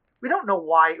why. We don't know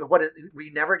why. We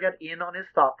never get in on his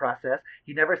thought process.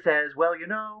 He never says, well,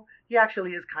 he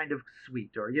actually is kind of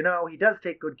sweet, or he does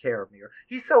take good care of me, or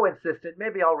he's so insistent,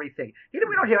 maybe I'll rethink. We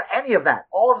don't hear any of that.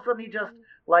 All of a sudden, he just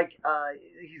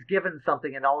he's given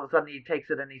something, and all of a sudden he takes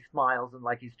it and he smiles and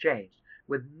like he's changed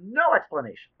with no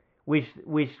explanation. Which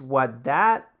what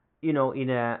that in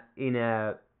a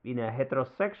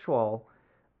heterosexual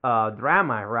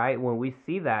drama, right? When we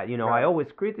see that, Right. I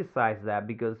always criticize that,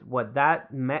 because what the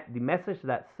message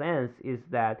that sends is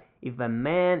that if a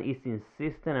man is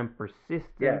insistent and persistent,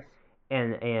 Yes.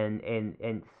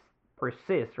 and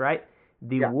persists, right,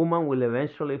 the Yeah. woman will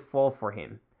eventually fall for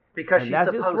him, Because and she's that's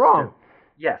supposed just wrong. to.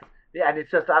 Yes. Yeah, and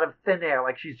it's just out of thin air,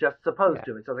 like she's just supposed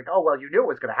Yeah. to. It's like, oh, well, you knew it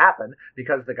was going to happen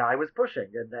because the guy was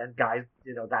pushing, and then guys,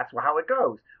 that's how it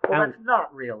goes. Well, And- that's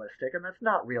not realistic, and that's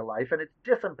not real life, and it's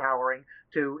disempowering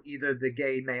to either the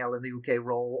gay male in the UK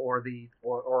role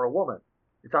or a woman.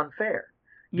 It's unfair.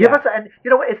 Yeah. Give us, and you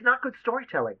know what? It's not good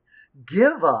storytelling.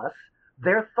 Give us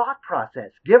their thought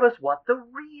process. Give us what the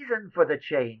reason for the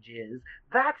change is.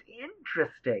 That's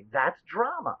interesting. That's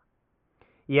drama.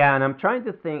 Yeah, and I'm trying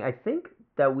to think. I think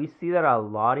that we see that a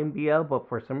lot in BL, but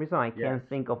for some reason I can't Yes.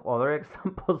 think of other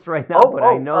examples right now. But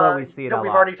I know that we see it a lot.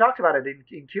 We've already talked about it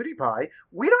in Cutie Pie.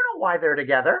 We don't know why they're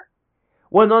together.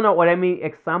 Well, no. What I mean,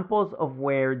 examples of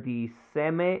where the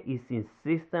Seme is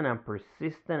insistent and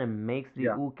persistent and makes the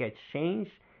Yeah. uke change,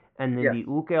 and then Yes. the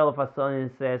uke all of a sudden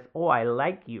says, "Oh, I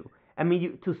like you." I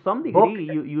mean, to some Book- degree,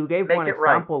 you gave make one it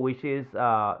right. example, which is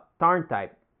Tarn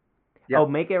type. Yeah. Oh,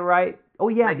 make it right. Oh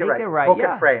yeah, make it right. Book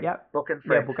Yeah, and frame. yeah. Book and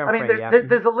frame. Yeah, book and I mean, frame, yeah.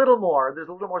 there's a little more. There's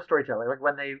a little more storytelling. Like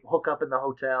when they hook up in the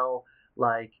hotel.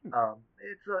 Like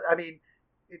it's a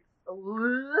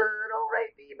little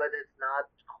rapey, but it's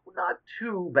not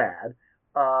too bad.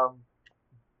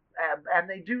 And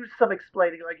they do some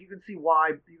explaining. Like you can see why.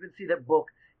 You can see that Book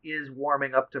is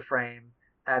warming up to Frame,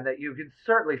 and that you can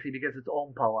certainly see, because it's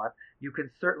Om Palat, you can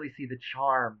certainly see the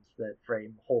charms that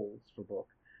Frame holds for Book.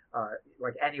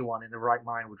 Like anyone in the right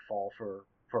mind would fall for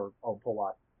Om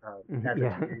Palat,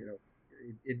 Yeah.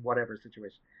 in whatever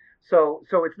situation. So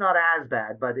it's not as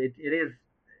bad, but it is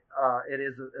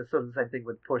a sort of the same thing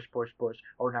with push.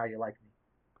 Oh, now you like me.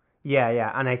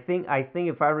 Yeah, and I think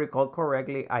if I recall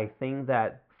correctly, I think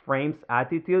that Frame's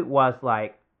attitude was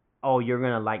like, "Oh, you're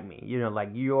gonna like me, like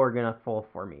you're gonna fall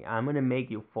for me. I'm gonna make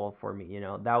you fall for me."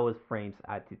 That was Frame's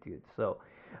attitude. So,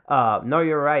 No,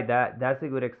 you're right. That's a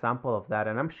good example of that,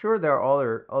 and I'm sure there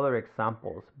are other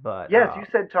examples. But Yes, you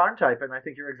said Tarn type, and I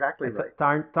think you're exactly right.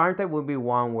 Tarn type would be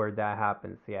one where that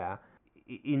happens. Yeah.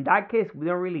 In that case, we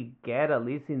don't really get, at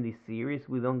least in the series,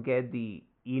 we don't get the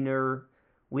inner.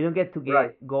 We don't get to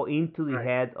Right. go into the Right.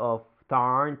 head of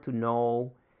Tarn to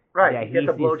know Right. that He gets he's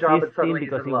a blowjob and insisting suddenly he's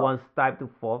because in he love. wants Type to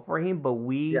fall for him, but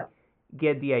we Yeah.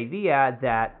 get the idea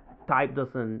that Type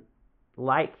doesn't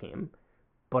like him,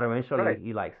 but eventually Right.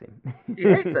 he likes him. He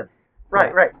hates him. Right.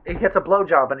 Yeah. Right. He gets a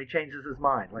blowjob and he changes his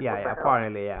mind. Like, Yeah, what the yeah, hell?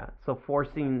 apparently, yeah. So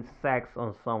forcing sex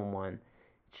on someone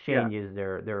Yeah. changes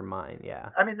their mind. Yeah.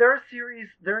 I mean, there are series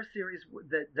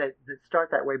that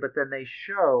start that way, but then they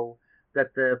show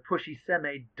that the pushy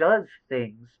seme does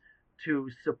things to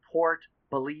support,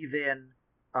 believe in,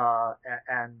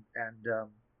 and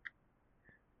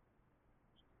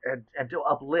and to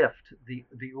uplift the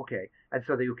uke, and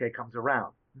so the uke comes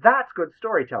around. That's good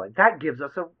storytelling. That gives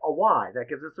us a why. That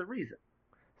gives us a reason.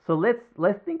 So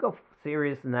let's think of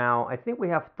series now. I think we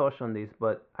have touched on this,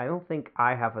 but I don't think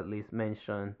I have at least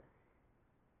mentioned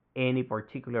any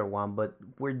particular one. But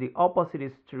where the opposite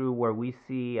is true, where we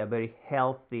see a very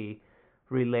healthy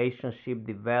relationship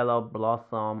develop,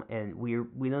 blossom, and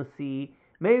we don't see,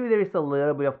 maybe there is a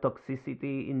little bit of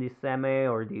toxicity in the seme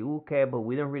or the uke, but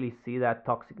we don't really see that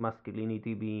toxic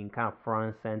masculinity being kind of front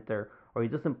and center, or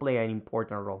it doesn't play an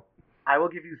important role. I will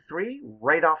give you three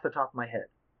right off the top of my head,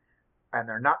 and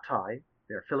they're not Thai.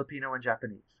 They're Filipino and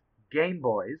Japanese. Game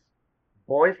Boys,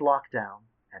 Boys Lockdown,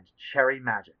 and Cherry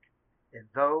Magic. In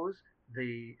those,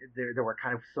 there were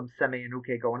kind of some semi and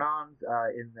uke going on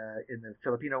in the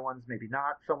Filipino ones, maybe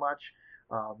not so much.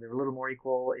 They were a little more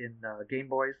equal in Game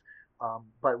Boys,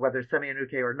 but whether semi and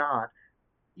uke or not,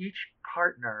 each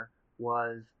partner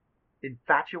was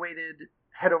infatuated,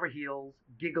 head over heels,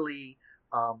 giggly.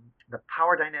 The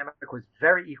power dynamic was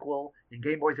very equal. In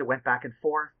Game Boys, it went back and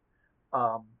forth.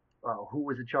 Who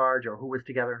was in charge or who was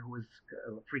together and who was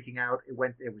freaking out. It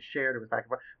was shared. It was back and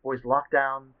forth. Boys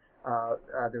Lockdown.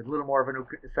 There's a little more of an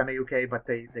semi uke, but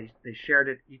they shared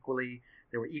it equally.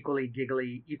 They were equally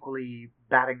giggly, equally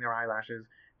batting their eyelashes.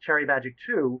 Cherry Magic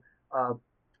 2.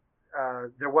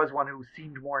 There was one who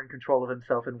seemed more in control of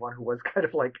himself and one who was kind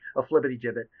of like a flibbity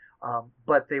gibbet.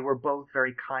 But they were both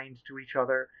very kind to each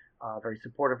other, very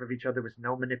supportive of each other. There was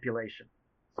no manipulation.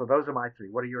 So those are my three.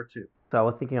 What are your two? So I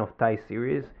was thinking of Thai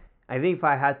series. I think if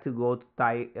I had to go to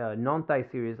Thai non-Thai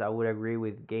series, I would agree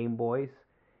with Game Boys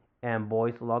and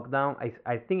Boys Lockdown.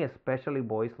 I think especially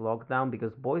Boys Lockdown,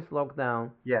 because Boys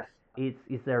Lockdown, Yes.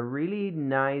 it's a really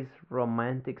nice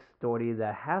romantic story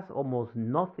that has almost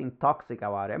nothing toxic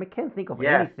about it. I mean, I can't think of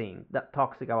Yes. anything that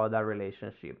toxic about that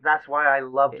relationship. That's why I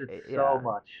loved it so Yeah.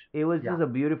 much. It was Yeah. just a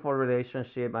beautiful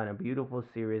relationship and a beautiful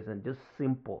series and just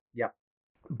simple. Yeah.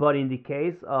 But in the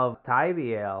case of Thai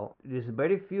BL, there's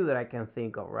very few that I can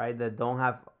think of, right, that don't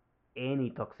have any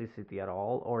toxicity at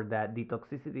all, or that the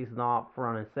toxicity is not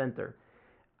front and center.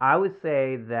 I would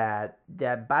say that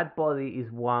Bad Body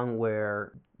is one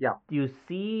where Yeah. you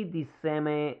see the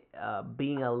seme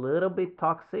being a little bit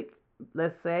toxic,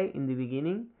 let's say, in the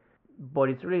beginning, but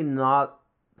it's really not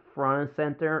front and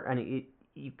center, and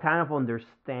you kind of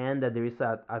understand that there is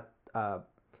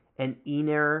an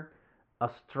inner a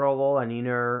struggle, an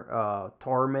inner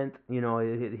torment. You know,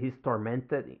 he's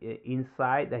tormented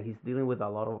inside, that he's dealing with a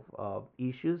lot of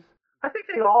issues. I think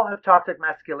they all have toxic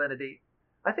masculinity.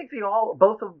 I think they all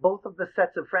both of the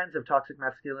sets of friends have toxic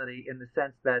masculinity in the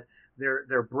sense that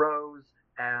they're bros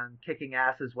and kicking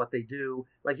ass is what they do.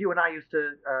 Like you and I used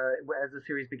to, as the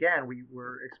series began, we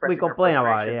were expressing. We complain our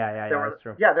about it. frustration. Yeah, that's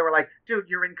true. Yeah, they were like, dude,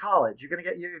 you're in college. You're gonna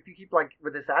get if you keep like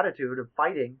with this attitude of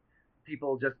fighting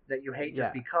people just that you hate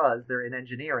just because they're in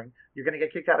engineering, you're gonna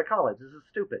get kicked out of college. This is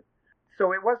stupid.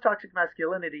 So it was toxic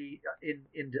masculinity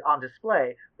on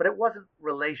display, but it wasn't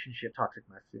relationship toxic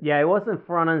masculinity. Yeah, it wasn't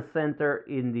front and center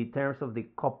in the terms of the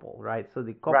couple, right? So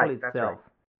the couple Right, itself.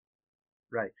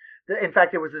 that's right. In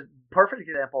fact, it was a perfect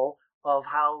example of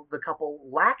how the couple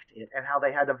lacked it and how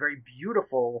they had a very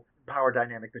beautiful power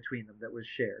dynamic between them that was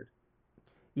shared.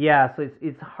 Yeah, so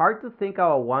it's hard to think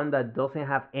of one that doesn't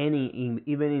have any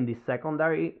even in the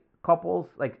secondary couples,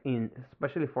 like in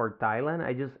especially for Thailand.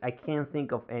 I can't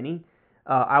think of any.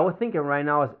 I was thinking right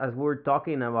now as we were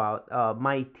talking about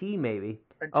my tea maybe.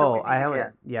 Until I haven't.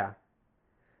 again. Yeah.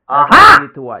 Aha! I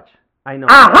need to watch. I know.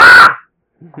 Aha!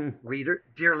 Reader,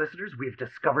 dear listeners, we've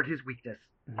discovered his weakness.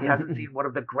 He hasn't seen one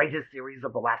of the greatest series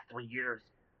of the last 3 years.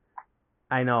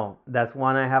 I know. That's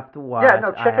one I have to watch. Yeah,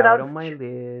 no, check it out on my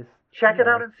list. Check it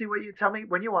out and see what you tell me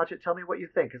when you watch it. Tell me what you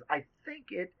think, because I think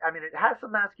it. I mean, it has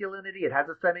some masculinity. It has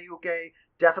a semi-uke,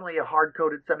 definitely a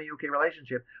hard-coded semi-uke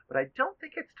relationship, but I don't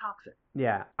think it's toxic.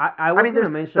 Yeah, I was going to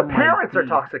mention the parents are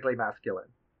toxically masculine.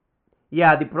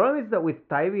 Yeah, the problem is that with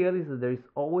TBL is that there is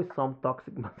always some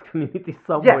toxic masculinity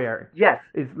somewhere. Yes.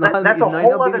 It's not. That's it's a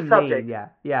whole other subject.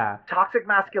 Yeah. Toxic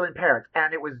masculine parents,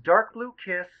 and it was Dark Blue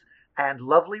Kiss and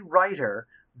Lovely Writer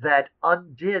that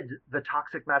undid the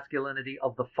toxic masculinity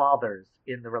of the fathers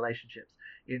in the relationships.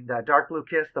 In Dark Blue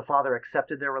Kiss, the father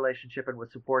accepted their relationship and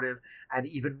was supportive, and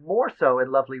even more so in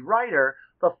Lovely Writer,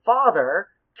 the father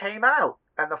came out,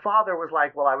 and the father was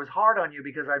like, well, I was hard on you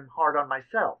because I'm hard on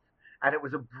myself. And it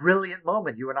was a brilliant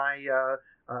moment. You and I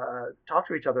talked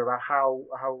to each other about how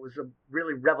it was a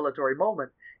really revelatory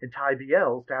moment in Thai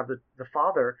BLs to have the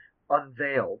father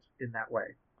unveiled in that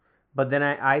way. But then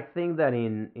I think that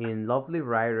in Lovely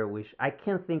Writer, which I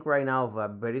can't think right now of a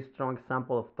very strong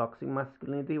example of toxic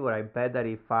masculinity, but I bet that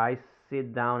if I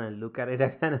sit down and look at it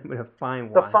again, I'm going to find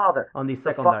one. The father. On the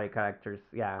secondary characters,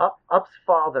 yeah. Up's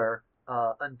father,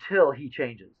 until he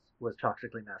changes, was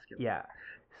toxically masculine. Yeah.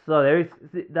 So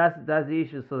that's the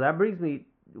issue. So that brings me,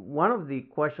 one of the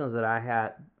questions that I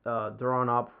had drawn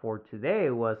up for today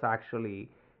was actually,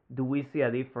 do we see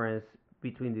a difference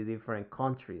between the different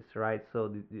countries, right? So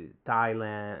the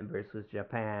Thailand versus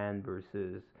Japan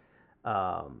versus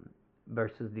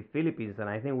the Philippines, and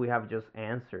I think we have just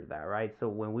answered that, right? So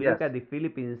when we look at the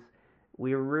Philippines,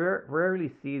 we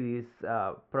rarely see this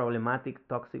problematic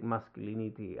toxic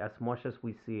masculinity as much as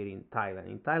we see it in Thailand.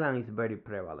 In Thailand, it's very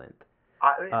prevalent.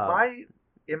 In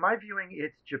my viewing,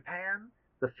 it's Japan,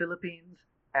 the Philippines,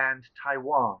 and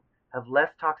Taiwan have less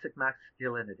toxic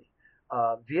masculinity.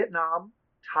 Vietnam,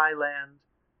 Thailand,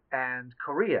 and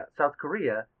South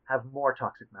Korea, have more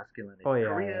toxic masculinity. Oh,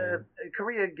 yeah,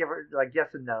 Korea, give her like yes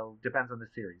and no, depends on the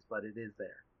series, but it is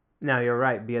there. No, you're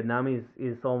right. Vietnam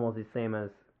is almost the same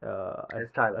as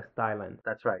Thailand.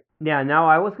 That's right. Yeah. Now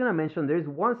I was gonna mention there's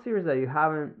one series that you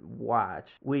haven't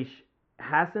watched, which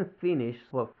hasn't finished,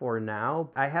 but for now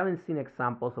I haven't seen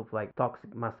examples of like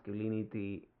toxic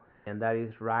masculinity, and that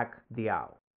is Rack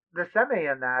Diao. The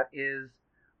Seme in that is,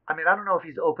 I mean, I don't know if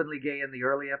he's openly gay in the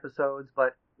early episodes,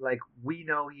 but like we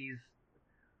know he's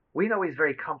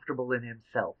very comfortable in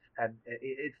himself, and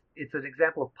it's an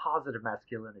example of positive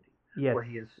masculinity, where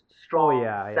he is strong,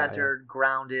 centered,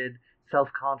 grounded,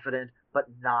 self-confident, but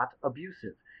not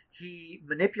abusive. He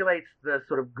manipulates the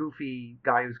sort of goofy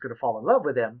guy who's going to fall in love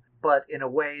with him, but in a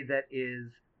way that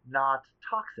is not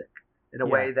toxic, in a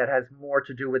way that has more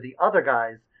to do with the other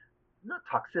guy's, not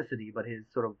toxicity, but his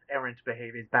sort of errant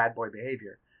behavior, his bad boy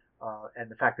behavior, and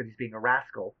the fact that he's being a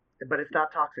rascal. But it's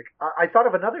not toxic. I thought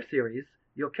of another series.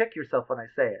 You'll kick yourself when I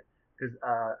say it, because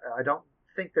I don't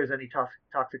think there's any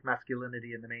toxic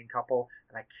masculinity in the main couple,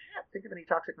 and I can't think of any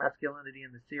toxic masculinity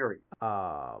in the series.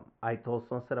 I Told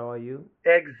Sunset About You.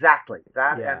 Exactly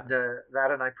that,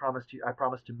 and I promised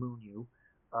to moon you.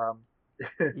 I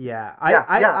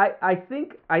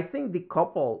think the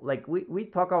couple, like we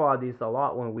talk about this a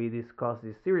lot when we discuss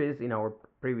this series in our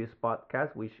previous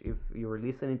podcast, which if you were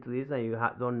listening to this and you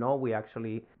don't know, we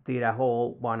actually did a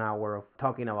whole 1 hour of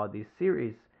talking about this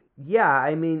series. Yeah,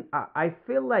 I mean, I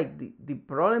feel like the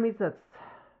problem is that,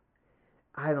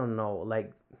 I don't know,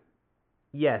 like,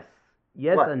 yes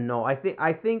what? And no. I think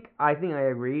I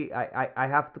agree. I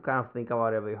have to kind of think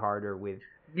about it a bit harder with.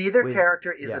 Neither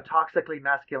character is a toxically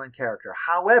masculine character.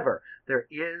 However, there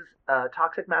is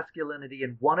toxic masculinity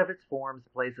in one of its forms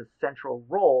plays a central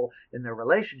role in their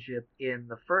relationship in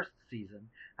the first season,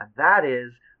 and that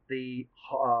is the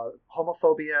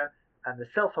homophobia and the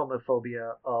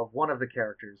self-homophobia of one of the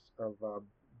characters of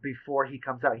before he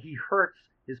comes out. He hurts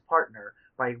his partner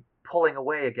by pulling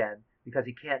away again because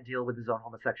he can't deal with his own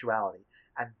homosexuality.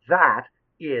 And that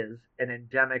is an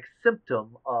endemic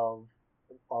symptom of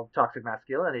toxic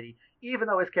masculinity, even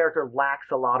though his character lacks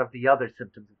a lot of the other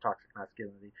symptoms of toxic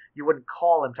masculinity. You wouldn't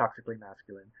call him toxically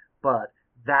masculine, but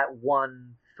that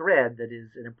one thread that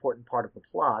is an important part of the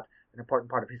plot, an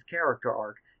important part of his character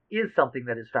arc, is something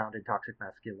that is found in toxic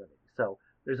masculinity. So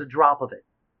there's a drop of it.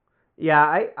 Yeah,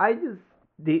 I just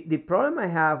the problem I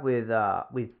have with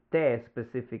Tess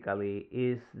specifically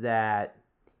is that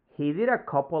he did a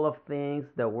couple of things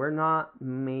that were not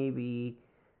maybe,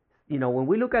 when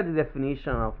we look at the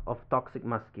definition of toxic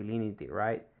masculinity,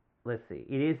 right? Let's see.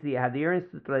 It is the adherence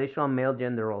to traditional male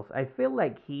gender roles. I feel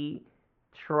like he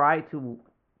tried to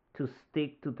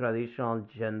stick to traditional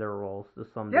gender roles to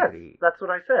some degree. Yes, that's what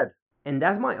I said. And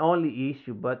that's my only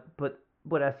issue. But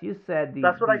as you said,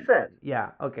 that's what I said.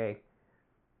 Yeah. Okay.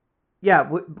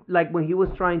 Yeah, like when he was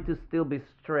trying to still be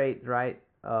straight, right?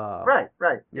 Right.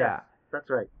 Yeah, yes, that's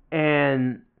right.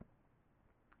 and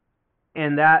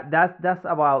that's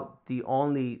about the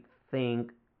only thing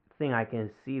I can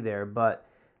see there. But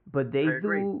they I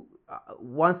agree. do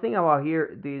one thing about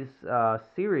here this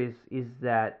series is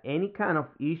that any kind of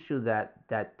issue that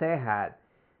Ted had,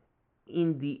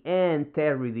 in the end,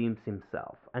 Ted redeems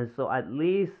himself, and so at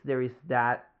least there is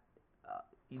that.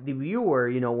 The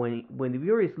viewer, when the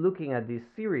viewer is looking at this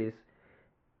series,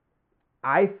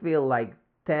 I feel like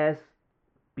Ted's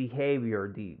behavior,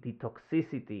 the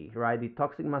toxicity, right, the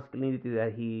toxic masculinity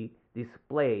that he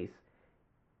displays,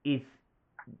 is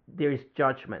there is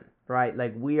judgment, right?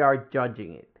 Like we are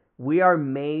judging it. We are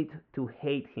made to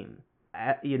hate him.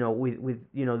 With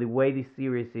the way this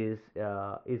series is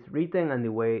written and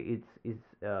the way it's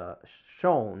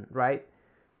shown, right?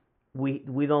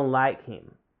 We don't like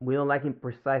him. We don't like him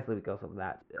precisely because of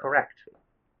that. Correct.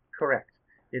 Correct.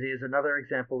 It is another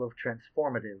example of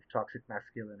transformative toxic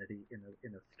masculinity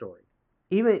in a story.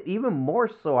 Even more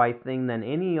so, I think, than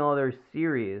any other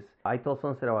series. I Told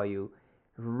Sunset About You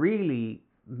really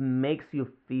makes you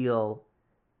feel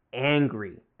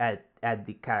angry at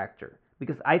the character,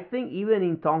 because I think even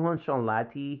in Tom Hong Sean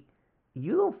Latty,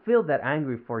 you don't feel that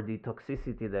angry for the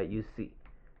toxicity that you see.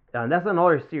 And that's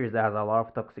another series that has a lot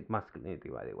of toxic masculinity,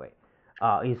 by the way,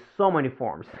 in so many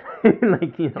forms. Like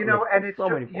And it's so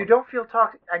true. many You forms. don't feel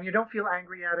toxic, and you don't feel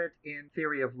angry at it in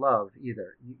Theory of Love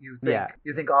either. Yeah.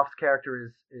 You think Off's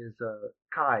character is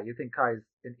Kai. You think Kai's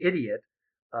an idiot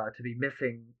to be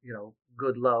missing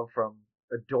good love from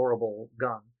adorable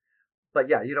Gun. But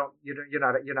yeah, you're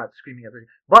not screaming at it.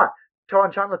 But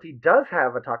Toan Chanlati does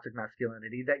have a toxic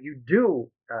masculinity that you do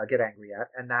get angry at,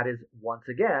 and that is once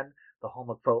again the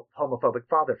homophobic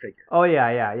father figure. Oh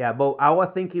yeah. But I was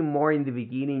thinking more in the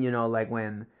beginning, like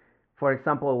for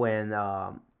example, when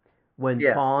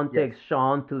Yes, Tom yes. takes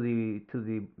Sean to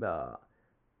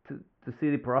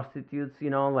see the prostitutes,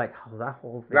 like that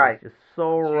whole thing Right. is just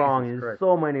so Jesus wrong in Christ.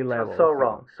 so many levels. So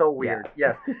wrong, so weird.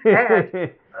 Yeah. Yes,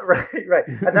 and right,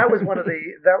 and that was one of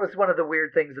the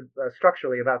weird things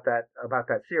structurally about that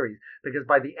series, because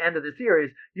by the end of the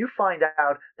series, you find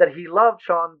out that he loved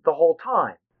Sean the whole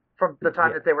time, from the time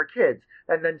Yeah. that they were kids,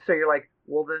 and then so you're like,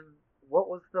 well then, what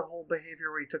was the whole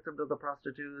behavior where he took them to the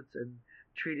prostitutes and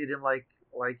treated him like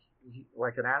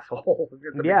an asshole?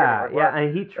 Yeah, Like, yeah,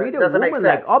 and he treated doesn't make women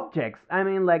like sense. objects. I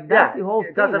mean, like that's Yeah, the whole it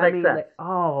thing. doesn't I make mean, sense. like,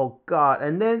 oh God,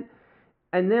 and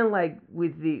then like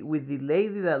with the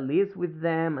lady that lives with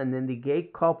them, and then the gay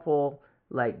couple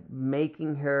like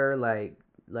making her like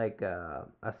a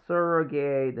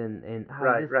surrogate, and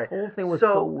Right, this right. whole thing was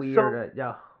So so weird.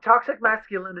 Yeah. toxic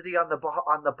masculinity on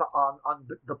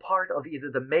the part of either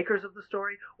the makers of the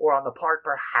story or on the part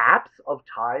perhaps of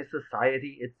Thai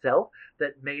society itself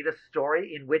that made a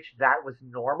story in which that was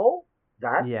normal.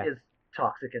 That Yeah. is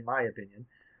toxic in my opinion.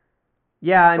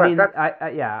 Yeah, I But mean, that's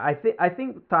I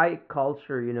think Thai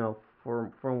culture,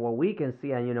 from what we can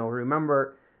see, and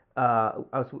remember,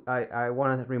 I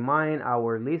want to remind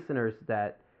our listeners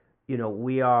that,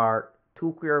 we are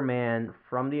two queer men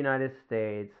from the United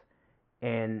States,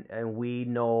 and we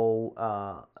don't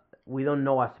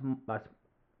know as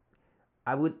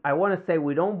I want to say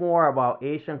we know more about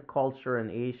Asian culture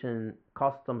and Asian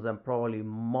customs than probably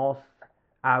most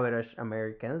average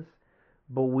Americans,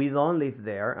 but we don't live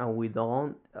there, and we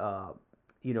don't,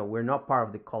 we're not part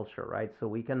of the culture, right? So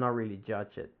we cannot really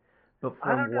judge it. But I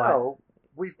from don't what know.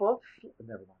 We've both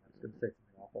never mind. I was going to say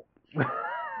something awful.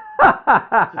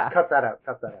 Just Just cut that out.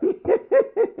 Cut that out.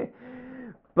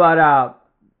 But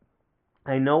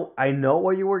I know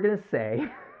what you were gonna say.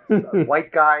 A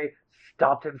white guy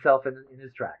stopped himself in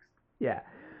his tracks. Yeah,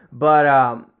 but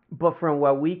from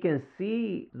what we can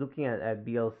see, looking at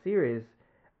BL series,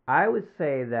 I would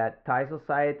say that Thai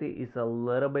society is a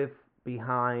little bit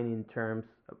behind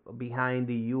behind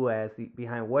the U.S.,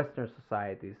 behind Western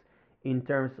societies in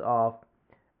terms of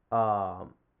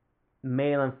um,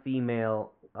 male and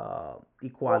female Well,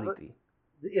 equality.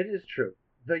 it is true.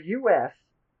 The U.S.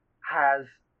 has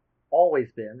always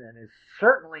been, and is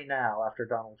certainly now after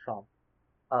Donald Trump,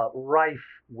 rife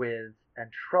with and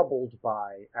troubled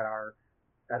by at our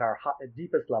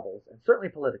deepest levels, and certainly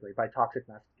politically, by toxic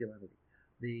masculinity.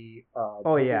 The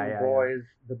Oh yeah.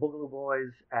 the Boogaloo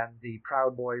Boys, and the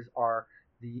Proud Boys are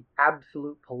the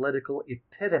absolute political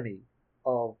epitome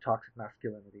of toxic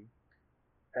masculinity,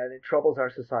 and it troubles our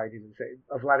society to say.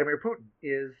 Vladimir Putin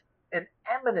is an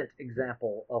eminent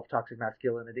example of toxic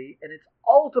masculinity in its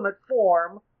ultimate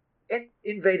form, in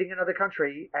invading another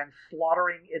country and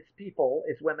slaughtering its people,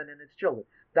 its women, and its children.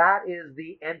 That is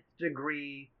the nth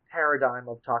degree paradigm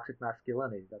of toxic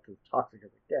masculinity. That's as toxic as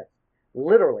it gets.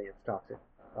 Literally, it's toxic.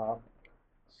 Yeah.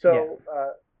 So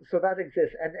so that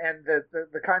exists, and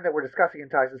the kind that we're discussing in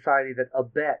Thai society that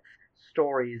abets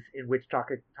stories in which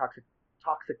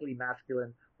toxically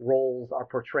masculine roles are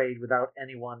portrayed without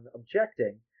anyone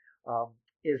objecting, um,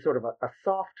 is sort of a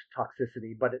soft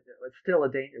toxicity, but it's still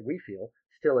we feel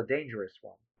still a dangerous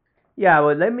one. Yeah,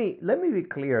 well, let me be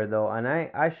clear though, and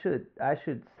I should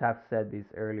have said this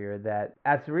earlier that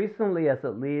as recently as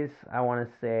at least I want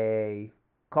to say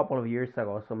a couple of years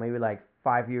ago, so maybe like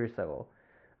 5 years ago,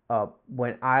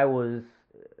 when I was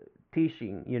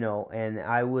teaching, and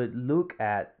I would look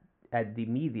at the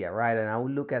media, right, and I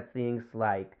would look at things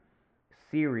like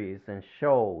series and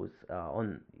shows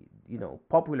on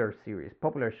popular series,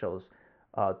 popular shows.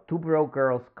 Two Broke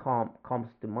Girls comes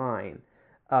to mind.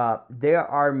 There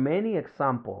are many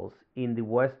examples in the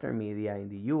Western media, in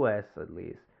the U.S. at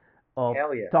least, of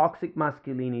Hell yes. toxic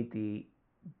masculinity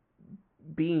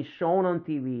being shown on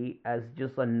TV as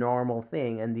just a normal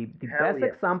thing. And the Hell best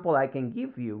yes. example I can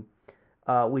give you,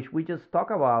 which we just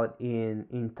talked about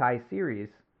in Thai series,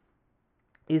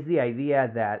 is the idea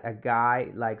that a guy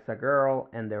likes a girl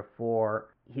and therefore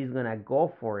he's gonna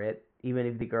go for it even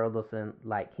if the girl doesn't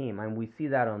like him. And we see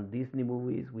that on Disney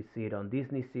movies, we see it on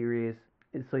Disney series.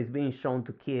 So it's being shown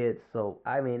to kids. So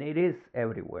I mean, it is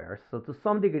everywhere. So to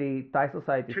some degree, Thai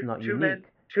society is not unique.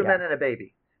 Two men and a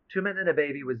baby. Two Men and a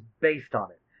Baby was based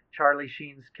on it. Charlie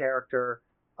Sheen's character,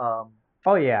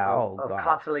 Oh yeah. of, Oh of god.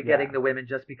 constantly Yeah. getting the women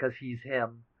just because he's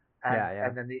him, and Yeah.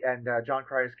 and then John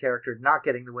Crier's character not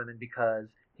getting the women because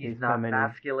he's not feminine.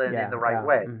 masculine Yeah. in the right Yeah.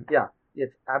 way. Mhm. Yeah,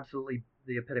 it's absolutely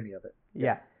the epitome of it.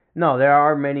 Yeah. No, there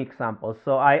are many examples.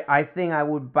 So I think I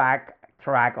would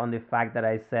backtrack on the fact that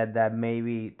I said that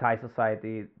maybe Thai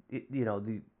society,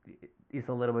 is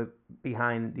a little bit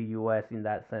behind the U.S. in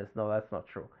that sense. No, that's not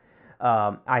true.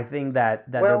 I think that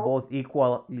they're both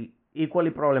equally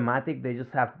problematic. They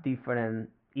just have different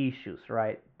issues,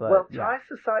 right? But Thai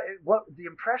society. What the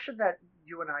impression that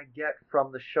you and I get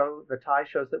from the Thai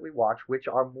shows that we watch, which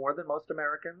are more than most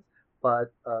Americans,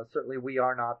 but certainly we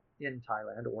are not in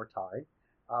Thailand or Thai.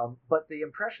 But the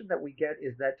impression that we get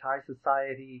is that Thai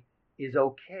society is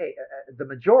okay. The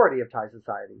majority of Thai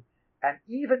society, and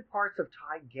even parts of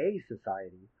Thai gay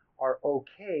society, are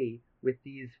okay with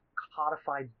these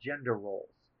codified gender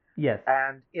roles. Yes.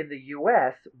 And in the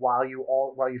U.S., while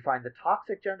you find the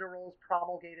toxic gender roles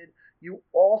promulgated, you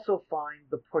also find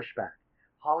the pushback.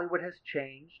 Hollywood has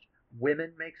changed.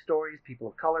 Women make stories. People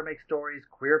of color make stories.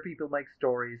 Queer people make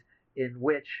stories in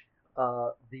which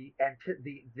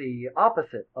the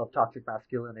opposite of toxic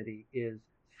masculinity is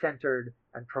centered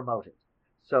and promoted.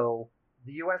 So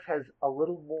the U.S. has a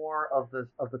little more of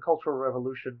the Cultural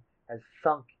Revolution has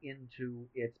sunk into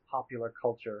its popular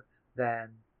culture than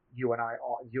you and I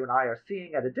are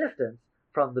seeing at a distance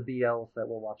from the BLs that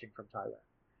we're watching from Thailand.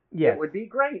 Yes. It would be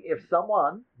great if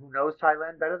someone who knows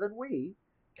Thailand better than we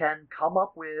can come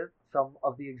up with some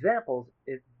of the examples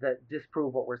that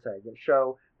disprove what we're saying, that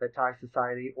show that Thai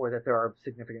society, or that there are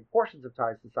significant portions of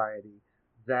Thai society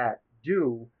that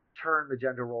do turn the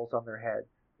gender roles on their head,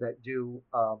 that do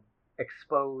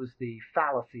expose the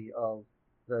fallacy of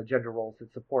the gender roles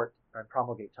that support and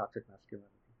promulgate toxic masculinity.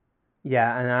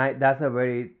 Yeah, and that's a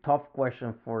very tough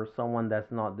question for someone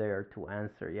that's not there to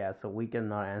answer. Yeah, so we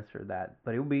cannot answer that,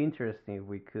 but it would be interesting if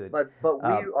we could. But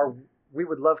we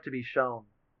would love to be shown.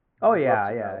 Oh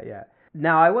yeah.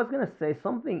 Now I was gonna say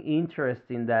something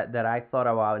interesting that I thought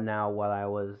about now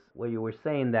while you were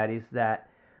saying that is that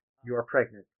you are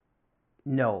pregnant.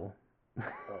 No.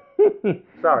 Oh.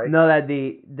 Sorry. No,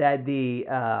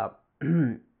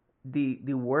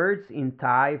 the words in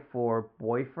Thai for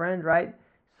boyfriend, right?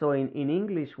 So in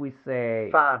English we say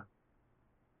fan.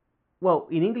 Well,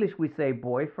 in English we say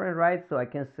boyfriend, right? So I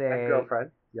can say and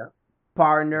girlfriend, yeah.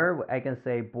 Partner, I can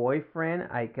say boyfriend,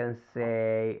 I can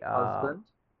say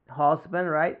husband,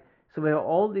 right? So we have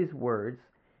all these words.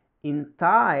 In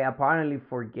Thai, apparently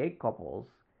for gay couples,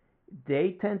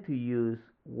 they tend to use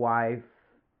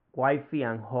wifey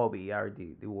and hobby are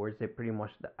the words they pretty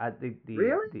much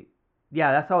really?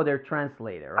 Yeah, that's how they're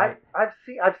translated, right? I've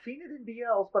seen it in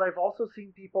BLs, but I've also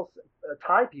seen people,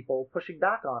 Thai people, pushing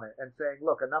back on it and saying,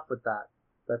 "Look, enough with that.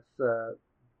 That's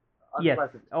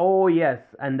unpleasant." Yes. Oh, yes,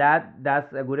 and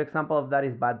that's a good example of that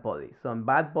is Bad Buddy. So in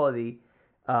Bad Buddy,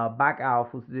 Back Out,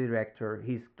 who's the director,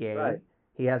 he's gay. Right.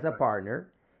 He has a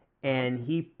partner, and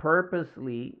he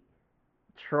purposely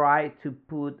tried to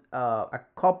put a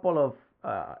couple of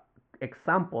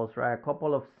examples, right? A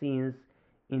couple of scenes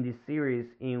in the series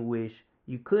in which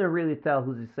you couldn't really tell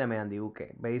who's the Semes and the uke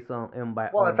based on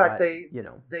well, in fact, they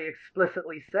they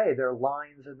explicitly say, their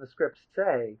lines in the script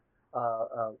say,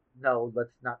 no,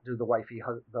 let's not do the wifey,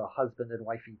 the husband and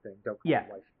wifey thing. Don't call it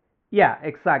wifey. Yeah,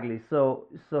 exactly. So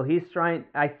he's trying.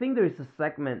 I think there is a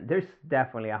segment. There's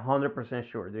definitely 100%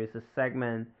 sure there is a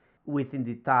segment within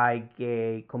the Thai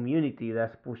gay community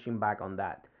that's pushing back on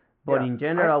that. But Yeah, in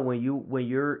general, when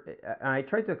you're, and I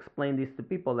try to explain this to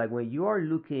people, like when you are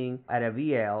looking at a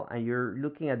VL and you're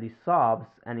looking at the subs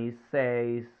and it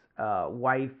says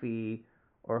wifey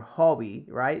or hobby,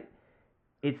 right?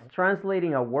 It's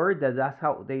translating a word that's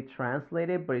how they translate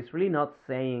it, but it's really not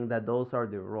saying that those are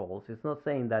the roles. It's not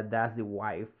saying that that's the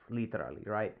wife literally,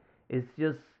 right? It's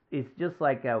just it's just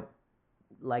like a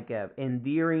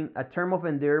endearing a term of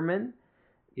endearment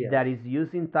yes. that is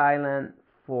used in Thailand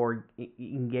for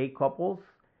in gay couples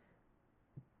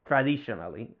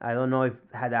traditionally. I don't know if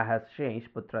that has changed,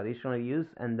 but traditionally used,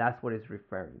 and that's what it's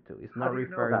referring to. It's How not do you know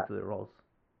referring that? to the roles.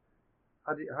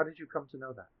 How did you come to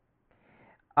know that?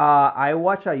 I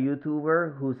watch a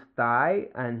YouTuber who's Thai,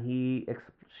 and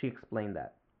she explained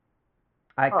that.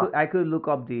 Huh. I could look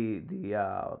up the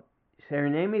her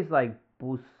name is like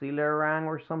Busilerang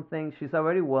or something. She's a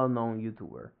very well known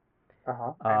YouTuber.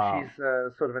 Uh-huh. And Uh, she's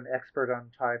sort of an expert on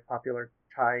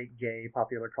Thai gay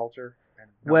popular culture and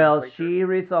well, nomenclature. she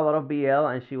reads a lot of BL,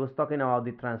 and she was talking about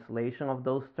the translation of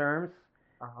those terms,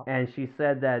 Uh-huh. and she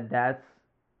said that that's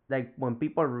like when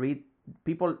people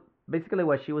basically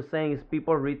what she was saying is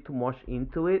people read too much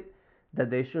into it, that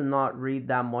they should not read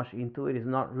that much into it. It's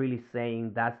not really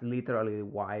saying that's literally the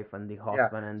wife and the Yeah.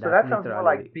 husband, and So that's that sounds more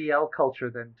literally like BL culture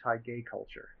than Thai gay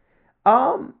culture.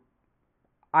 the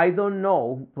I don't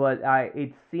know, but I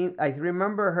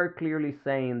remember her clearly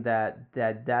saying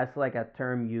that's like a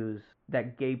term used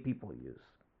that gay people use.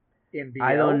 In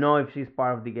I don't BLs, know if she's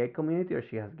part of the gay community or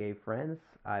she has gay friends.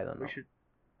 I don't we know. should.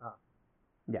 Uh,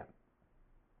 Yeah,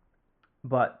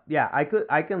 but yeah, I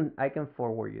can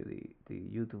forward you the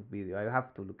YouTube video. I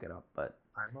have to look it up, but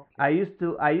I'm okay.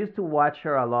 I used to watch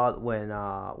her a lot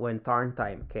when Tarn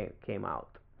Time came out.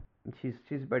 She's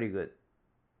very good.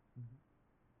 Mhm.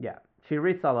 Yeah, she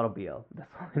reads a lot of BL.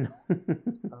 That's all I know.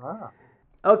 Ah,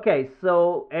 Okay,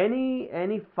 so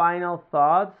any final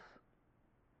thoughts,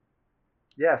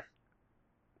 yes.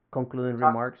 concluding To-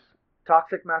 remarks?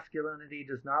 Toxic masculinity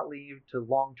does not lead to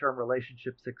long-term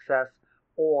relationship success,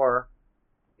 or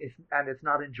it's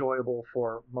not enjoyable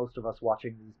for most of us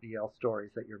watching these BL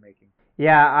stories that you're making.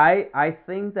 Yeah, I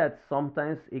think that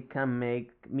sometimes it can make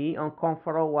me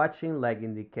uncomfortable watching, like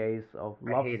in the case of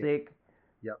I hate it. Lovesick,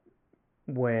 Yep.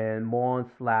 when Mon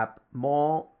slap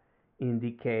Mo, in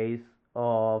the case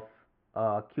of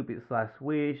Cupid slash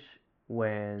Wish, Cu-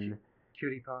 when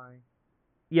Cutie Pie is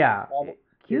yeah, almost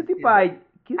Cutie is Pie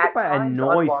Cutie at Pie times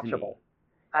annoys me. unwatchable.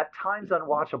 At times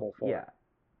unwatchable for Yeah,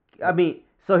 me. I Yep. mean,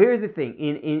 so here's the thing.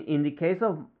 In the case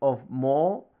of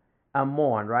Mo and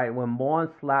Mon, right? When Mon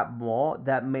slapped Mo,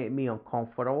 that made me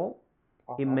uncomfortable.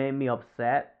 It Uh-huh. made me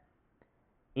upset.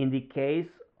 In the case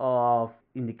of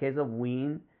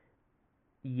Ween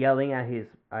yelling at his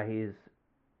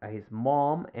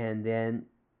mom and then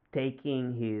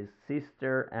taking his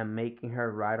sister and making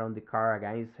her ride on the car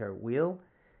against her will,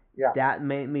 Yeah. that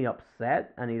made me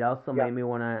upset, and it also Yeah. made me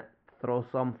wanna throw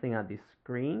something at the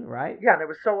screen, right? Yeah, and it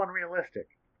was so unrealistic.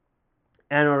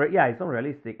 And yeah, it's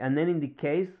unrealistic. And then in the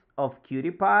case of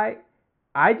Cutie Pie,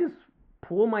 I just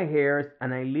pull my hairs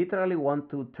and I literally want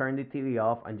to turn the TV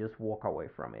off and just walk away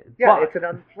from it. Yeah, But it's an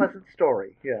unpleasant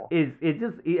story. Yeah.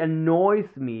 it annoys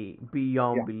me Yeah.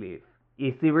 beyond belief.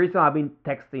 It's the reason I've been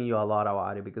texting you a lot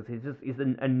about it, because it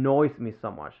annoys me so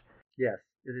much. Yes,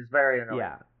 it is very annoying.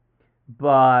 Yeah,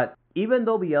 but even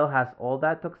though BL has all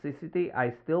that toxicity,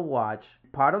 I still watch.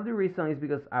 Part of the reason is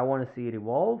because I want to see it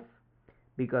evolve,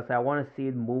 because I want to see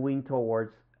it moving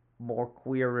towards more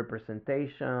queer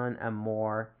representation and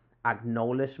more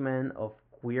acknowledgement of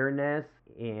queerness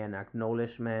and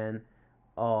acknowledgement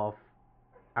of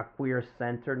a queer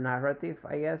centered narrative,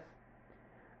 I guess.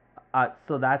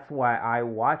 So that's why I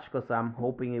watch, because I'm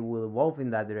hoping it will evolve in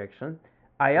that direction.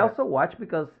 I Yes. also watch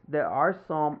because there are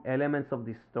some elements of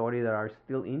the story that are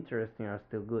still interesting, are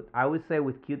still good. I would say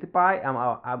with Cutie Pie,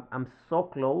 I'm so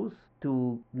close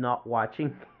to not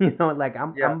watching. Like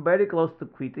Yeah. I'm very close to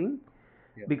quitting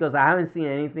Yeah. because I haven't seen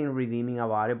anything redeeming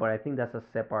about it. But I think that's a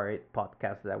separate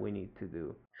podcast that we need to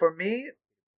do. For me,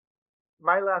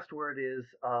 my last word is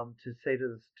to say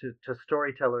to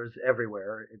storytellers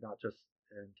everywhere, not just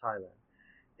in Thailand,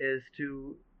 is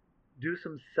to do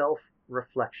some self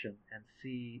reflection and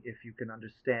see if you can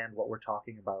understand what we're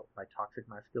talking about by toxic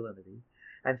masculinity,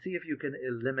 and see if you can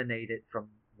eliminate it from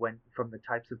the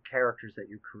types of characters that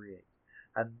you create.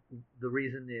 And the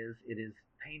reason is it is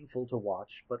painful to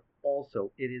watch, but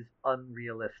also it is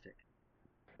unrealistic.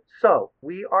 So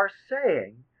we are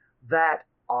saying that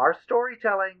our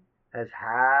storytelling has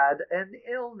had an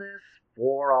illness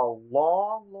for a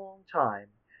long, long time,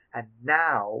 and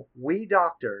now we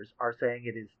doctors are saying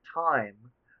it is time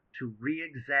to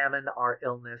re-examine our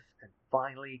illness and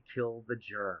finally kill the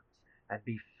germs and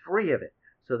be free of it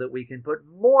so that we can put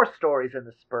more stories in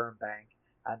the sperm bank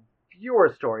and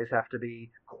fewer stories have to be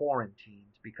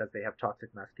quarantined because they have toxic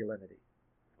masculinity.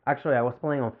 Actually, I was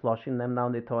planning on flushing them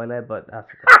down the toilet, but that's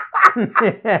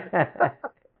okay.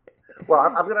 Well,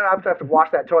 I'm going to have to wash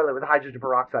that toilet with hydrogen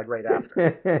peroxide right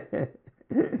after.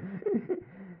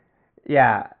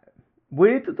 Yeah,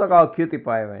 we need to talk about Cutie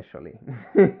Pie eventually.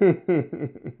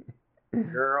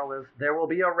 Girl, there will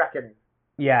be a reckoning.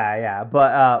 Yeah,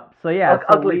 but so yeah, so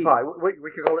ugly pie.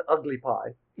 We could call it ugly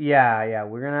pie. Yeah,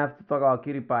 we're gonna have to talk about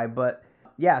Cutie Pie, but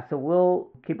yeah, so we'll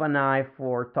keep an eye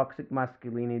for toxic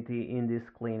masculinity in this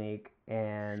clinic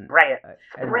and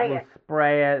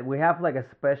spray it. We have like a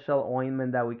special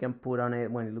ointment that we can put on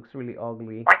it when it looks really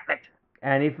ugly. Ointment.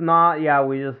 And if not, yeah,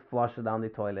 we just flush it down the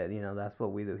toilet. You know, that's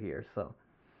what we do here. So.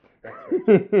 That's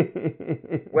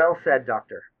right. Well said,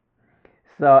 doctor.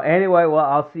 So anyway, well,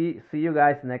 I'll see you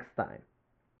guys next time.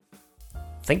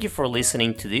 Thank you for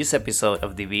listening to this episode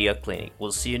of the BL Clinic.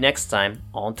 We'll see you next time.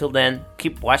 Until then,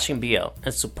 keep watching BL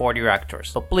and support your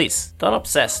actors. But please, don't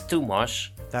obsess too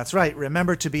much. That's right.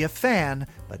 Remember to be a fan,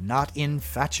 but not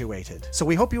infatuated. So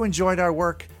we hope you enjoyed our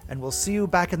work, and we'll see you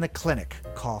back in the clinic.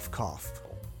 Cough, cough.